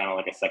say it's kind of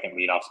like a second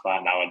leadoff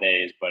spot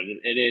nowadays, but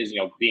it is,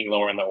 being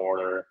lower in the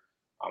order,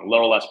 a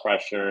little less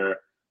pressure,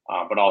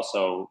 but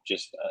also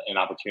just an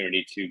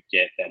opportunity to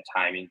get that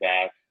timing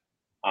back,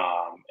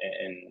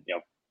 and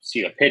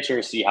see the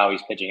pitcher, see how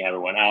he's pitching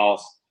everyone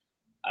else.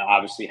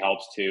 Obviously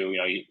helps too.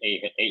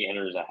 Eight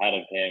hitters ahead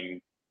of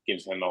him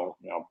gives him a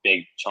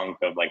big chunk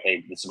of like,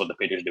 hey, this is what the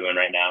pitcher's doing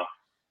right now.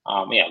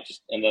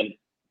 And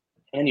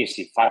then you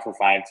see 5 for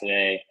 5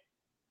 today.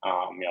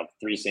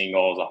 3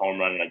 singles, a home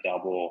run, and a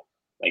double.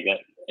 Like that,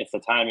 if the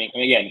timing,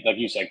 and again, like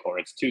you said,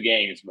 Corey, it's 2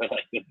 games, but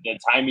like the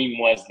timing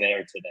was there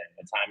today.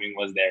 The timing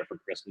was there for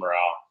Chris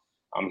Morel.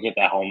 He hit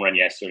that home run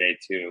yesterday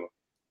too.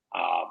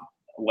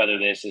 Whether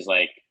this is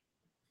like,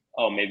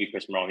 oh, maybe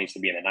Chris Morel needs to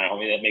be in the 9-hole,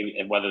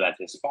 maybe whether that's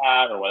his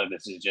spot or whether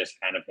this is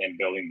just kind of him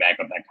building back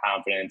up that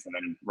confidence, and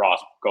then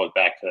Ross goes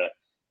back to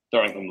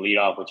throwing him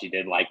leadoff, which he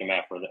did like him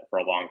at for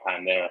a long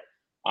time there.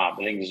 I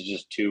think this is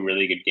just 2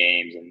 really good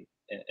games,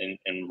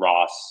 and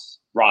Ross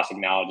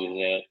acknowledges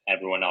it.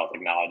 Everyone else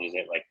acknowledges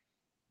it. Like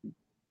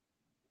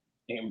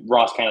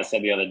Ross kind of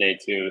said the other day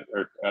too,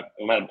 or it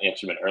might have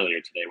actually been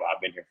earlier today while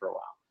I've been here for a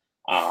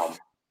while,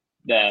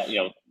 that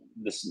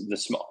the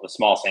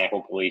small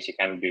sample police, you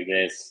kind of do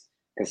this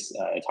because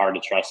it's hard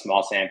to trust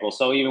small samples.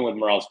 So even with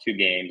Morel's 2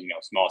 games,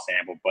 small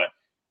sample, but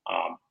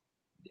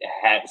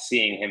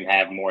seeing him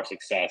have more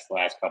success the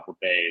last couple of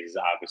days is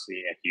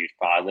obviously a huge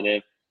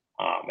positive.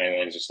 And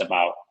it's just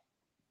about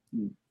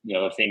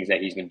the things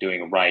that he's been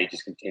doing right,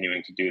 just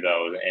continuing to do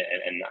those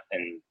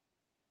and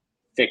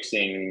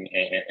fixing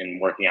and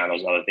working on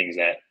those other things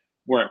that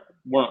weren't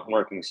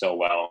working so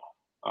well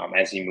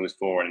as he moves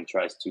forward and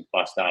tries to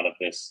bust out of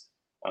this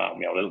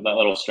that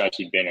little stretch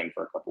he'd been in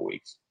for a couple of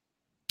weeks.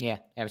 Yeah,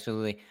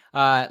 absolutely.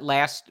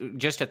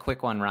 Just a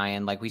quick one,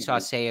 Ryan. Like we saw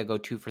Seiya go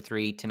 2 for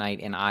 3 tonight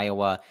in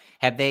Iowa.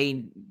 Have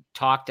they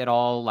talked at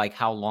all, like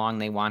how long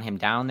they want him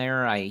down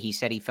there? He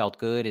said he felt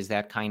good. Is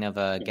that kind of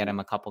get him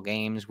a couple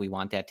games? We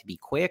want that to be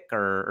quick,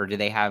 or do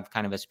they have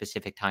kind of a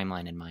specific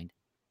timeline in mind?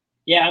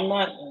 Yeah,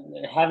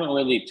 haven't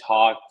really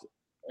talked.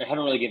 I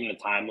haven't really given a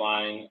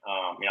timeline.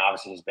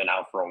 Obviously he's been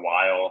out for a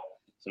while,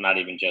 so not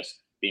even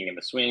just being in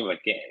the swing, but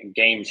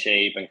game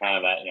shape and kind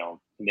of that,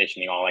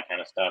 conditioning, all that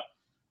kind of stuff.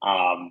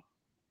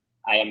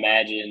 I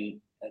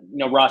imagine,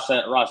 Ross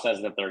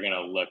says that they're going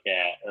to look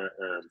at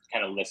or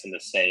kind of listen to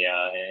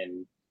Seiya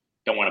and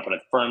don't want to put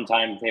a firm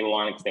timetable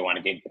on it because they want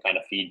to get the kind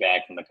of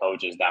feedback from the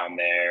coaches down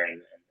there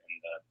and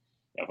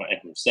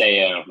from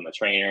Seiya and from the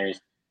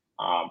trainers.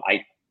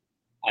 I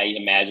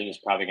imagine it's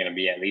probably going to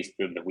be at least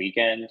through the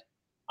weekend.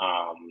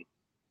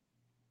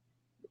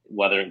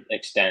 Whether it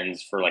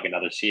extends for like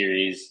another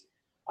series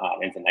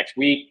into next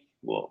week,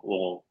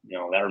 we'll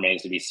that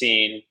remains to be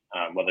seen.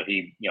 Whether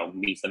he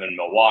meets them in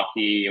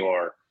Milwaukee,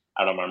 or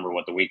I don't remember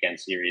what the weekend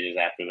series is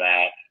after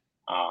that.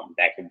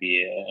 That could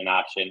be an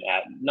option.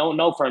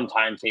 No firm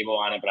timetable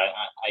on it, but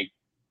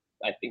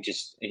I think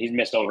just he's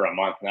missed over a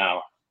month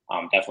now.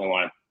 Definitely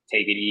want to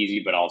take it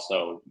easy, but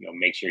also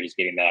make sure he's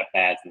getting that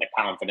bats and the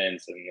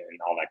confidence and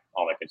all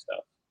that good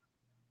stuff.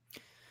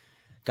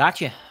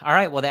 Gotcha. All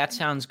right. Well, that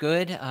sounds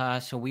good.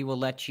 So we will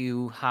let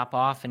you hop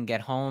off and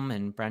get home,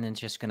 and Brendan's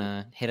just going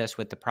to hit us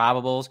with the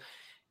probables.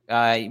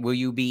 Will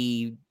you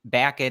be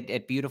back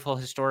at beautiful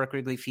historic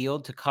Wrigley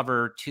Field to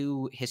cover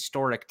 2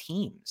 historic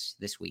teams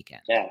this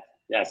weekend? Yeah.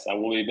 Yes, I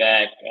will be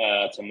back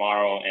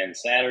tomorrow and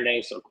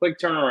Saturday. So quick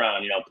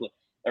turnaround.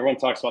 Everyone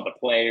talks about the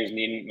players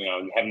needing,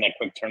 having that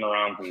quick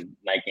turnaround from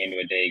night game to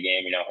a day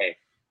game. Hey,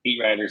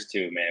 beat writers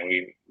too, man.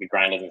 We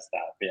grind doesn't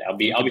stop. Yeah, I'll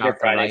be here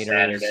Friday,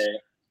 Saturday.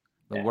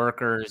 The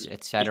workers,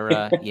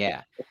 etc.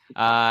 Yeah.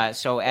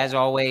 So as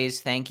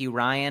always, thank you,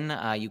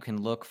 Ryan. You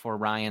can look for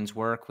Ryan's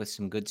work with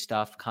some good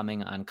stuff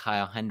coming on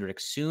Kyle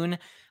Hendricks soon,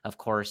 of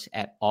course,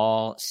 at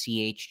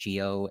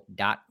allchgo.com.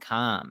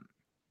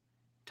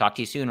 Talk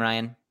to you soon,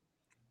 Ryan.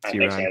 See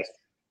you, Ryan.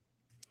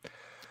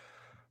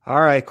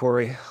 All right,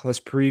 Corey, let's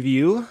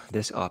preview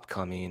this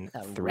upcoming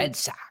Red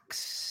Sox.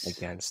 Sox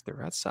against the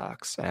Red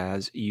Sox,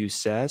 as you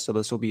said. So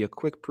this will be a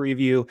quick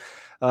preview.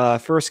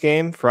 First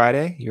game,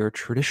 Friday, your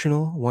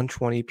traditional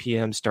 1:20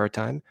 p.m. start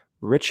time.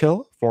 Rich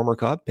Hill, former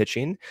Cub,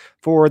 pitching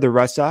for the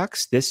Red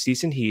Sox. This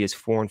season, he is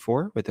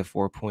 4-4 with a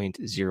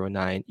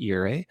 4.09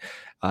 ERA.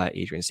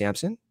 Adrian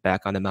Sampson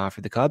back on the mound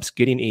for the Cubs,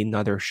 getting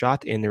another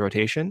shot in the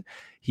rotation.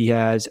 He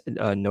has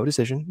no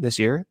decision this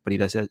year, but he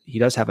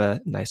does have a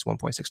nice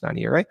 1.69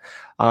 ERA.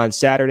 On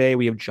Saturday,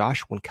 we have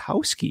Josh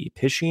Winkowski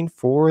pitching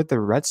for the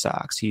Red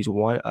Sox. He's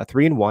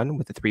 3-1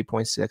 with a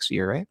 3.6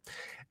 ERA.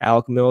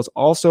 Alec Mills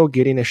also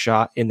getting a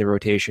shot in the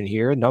rotation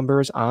here.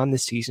 Numbers on the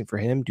season for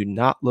him do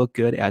not look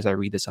good as I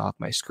read this off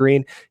my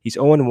screen. He's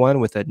 0-1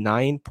 with a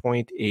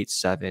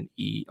 9.87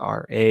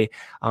 ERA.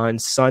 On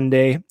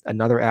Sunday,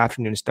 another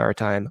afternoon start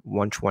time,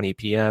 1:20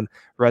 p.m.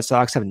 Red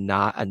Sox have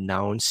not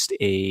announced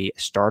a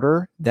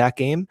starter that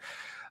game.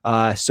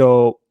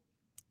 So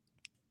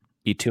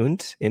be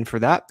tuned in for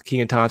that.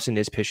 Keegan Thompson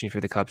is pitching for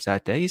the Cubs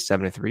that day. He's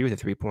 7-3 with a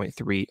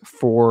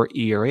 3.34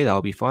 ERA.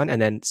 That'll be fun.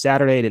 And then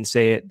Saturday, I didn't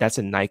say it, that's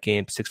a night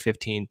game,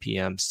 6:15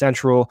 p.m.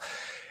 Central.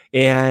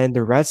 And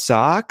the Red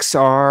Sox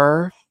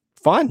are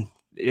fun.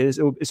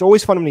 It's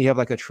always fun when you have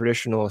like a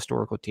traditional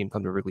historical team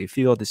come to Wrigley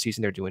Field. This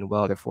season, they're doing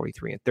well. They're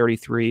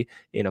 43-33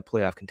 in a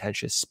playoff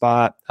contentious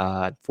spot.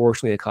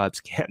 Fortunately, the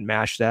Cubs can't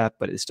match that,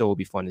 but it still will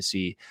be fun to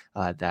see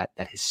that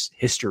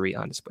history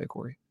on display,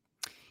 Corey.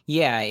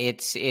 Yeah,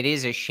 it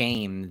is a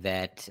shame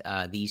that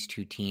these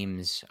two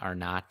teams are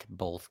not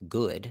both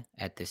good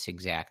at this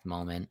exact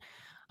moment.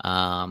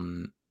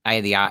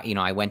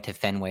 I went to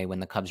Fenway when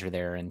the Cubs were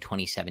there in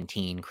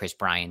 2017. Chris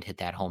Bryant hit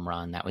that home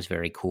run. That was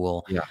very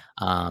cool. Yeah.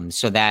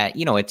 So that,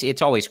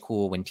 it's always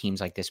cool when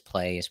teams like this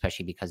play,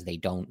 especially because they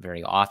don't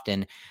very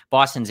often.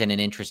 Boston's in an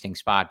interesting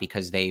spot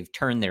because they've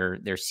turned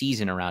their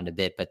season around a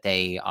bit, but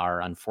they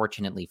are,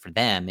 unfortunately for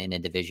them, in a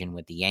division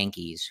with the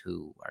Yankees,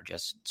 who are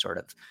just sort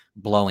of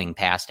blowing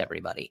past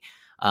everybody.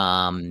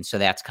 So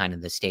that's kind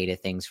of the state of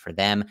things for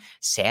them.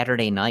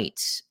 Saturday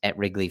nights at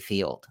Wrigley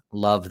Field.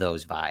 Love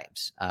those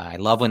vibes. I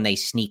love when they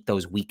sneak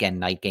those weekend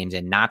night games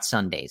in, not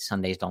Sundays.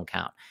 Sundays don't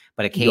count,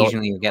 but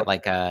occasionally you get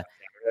like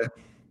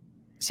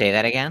say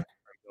that again.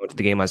 Go to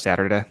the game on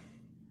Saturday.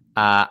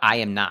 I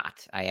am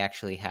not. I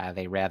actually have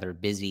a rather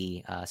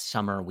busy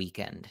summer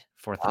weekend,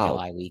 4th of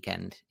July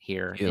weekend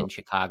here in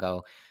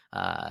Chicago.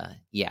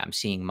 I'm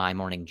seeing My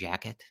Morning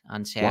Jacket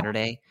on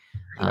Saturday.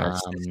 Wow.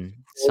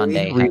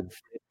 Sunday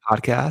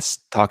podcast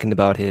talking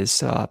about his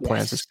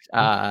plans. Yes.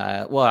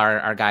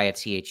 Our guy at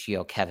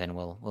CHGO, Kevin,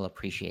 will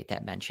appreciate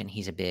that mention.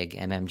 He's a big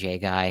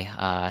MMJ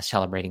guy,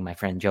 celebrating my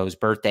friend Joe's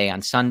birthday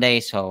on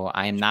Sunday. So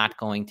I am not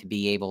going to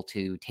be able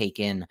to take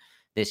in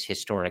this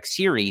historic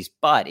series.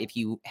 But if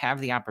you have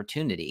the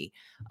opportunity,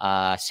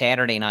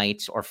 Saturday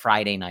nights or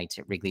Friday nights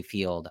at Wrigley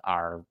Field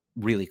are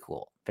really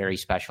cool, very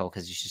special,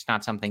 because it's just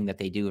not something that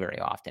they do very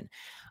often.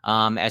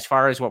 As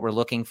far as what we're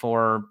looking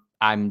for,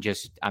 I'm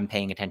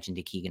paying attention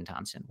to Keegan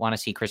Thompson. Want to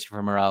see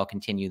Christopher Morel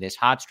continue this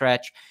hot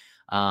stretch.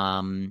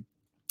 And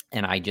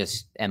I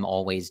just am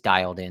always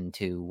dialed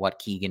into what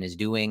Keegan is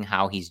doing,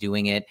 how he's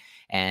doing it.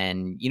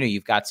 And,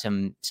 you've got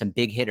some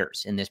big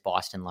hitters in this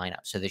Boston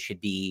lineup. So this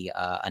should be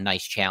a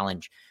nice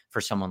challenge for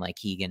someone like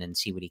Keegan and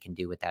see what he can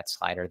do with that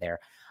slider there.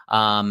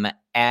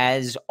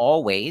 As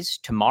always,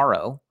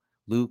 tomorrow,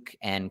 Luke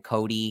and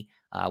Cody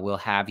will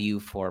have you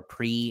for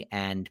pre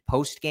and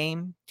post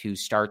game to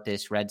start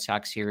this Red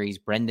Sox series.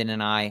 Brendan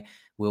and I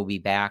will be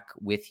back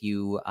with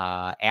you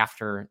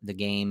after the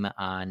game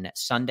on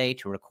Sunday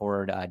to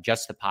record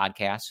just the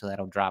podcast. So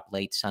that'll drop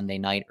late Sunday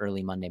night,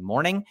 early Monday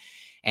morning.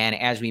 And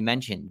as we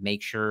mentioned,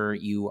 make sure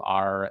you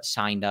are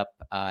signed up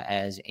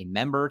as a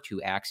member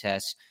to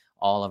access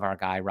all of our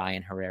guy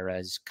Ryan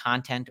Herrera's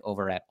content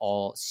over at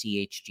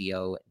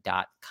allchgo.com.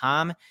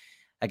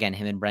 Again,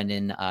 him and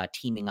Brendan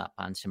teaming up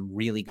on some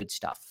really good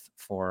stuff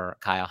for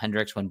Kyle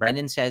Hendricks. When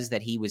Brendan says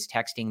that he was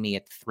texting me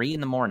at 3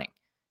 a.m,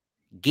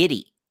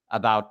 giddy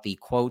about the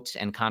quotes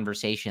and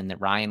conversation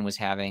that Ryan was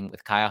having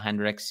with Kyle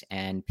Hendricks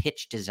and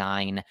pitch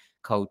design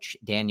coach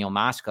Daniel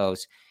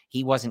Moskos,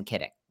 he wasn't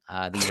kidding.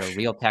 These are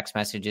real text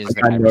messages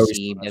that I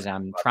received as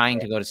I'm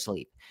trying to go to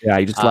sleep. Yeah,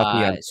 you just left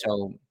me out.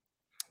 So,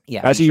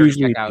 yeah. As you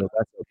usually do,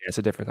 that's okay. It's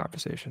a different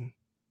conversation.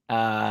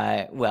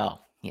 I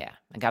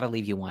got to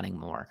leave you wanting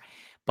more.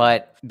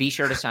 But be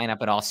sure to sign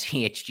up at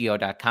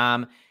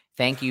allchgo.com.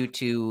 Thank you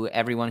to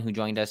everyone who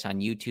joined us on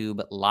YouTube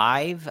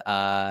live.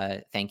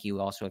 Thank you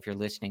also if you're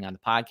listening on the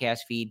podcast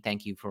feed.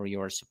 Thank you for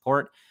your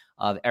support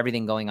of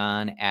everything going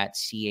on at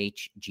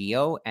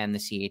CHGO and the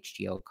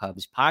CHGO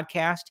Cubs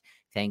podcast.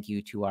 Thank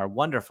you to our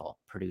wonderful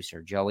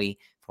producer, Joey,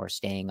 for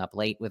staying up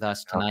late with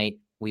us tonight.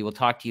 We will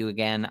talk to you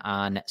again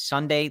on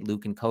Sunday,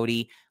 Luke and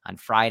Cody on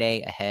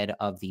Friday ahead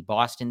of the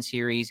Boston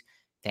series.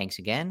 Thanks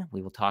again.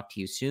 We will talk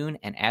to you soon.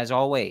 And as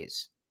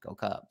always, go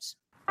Cubs.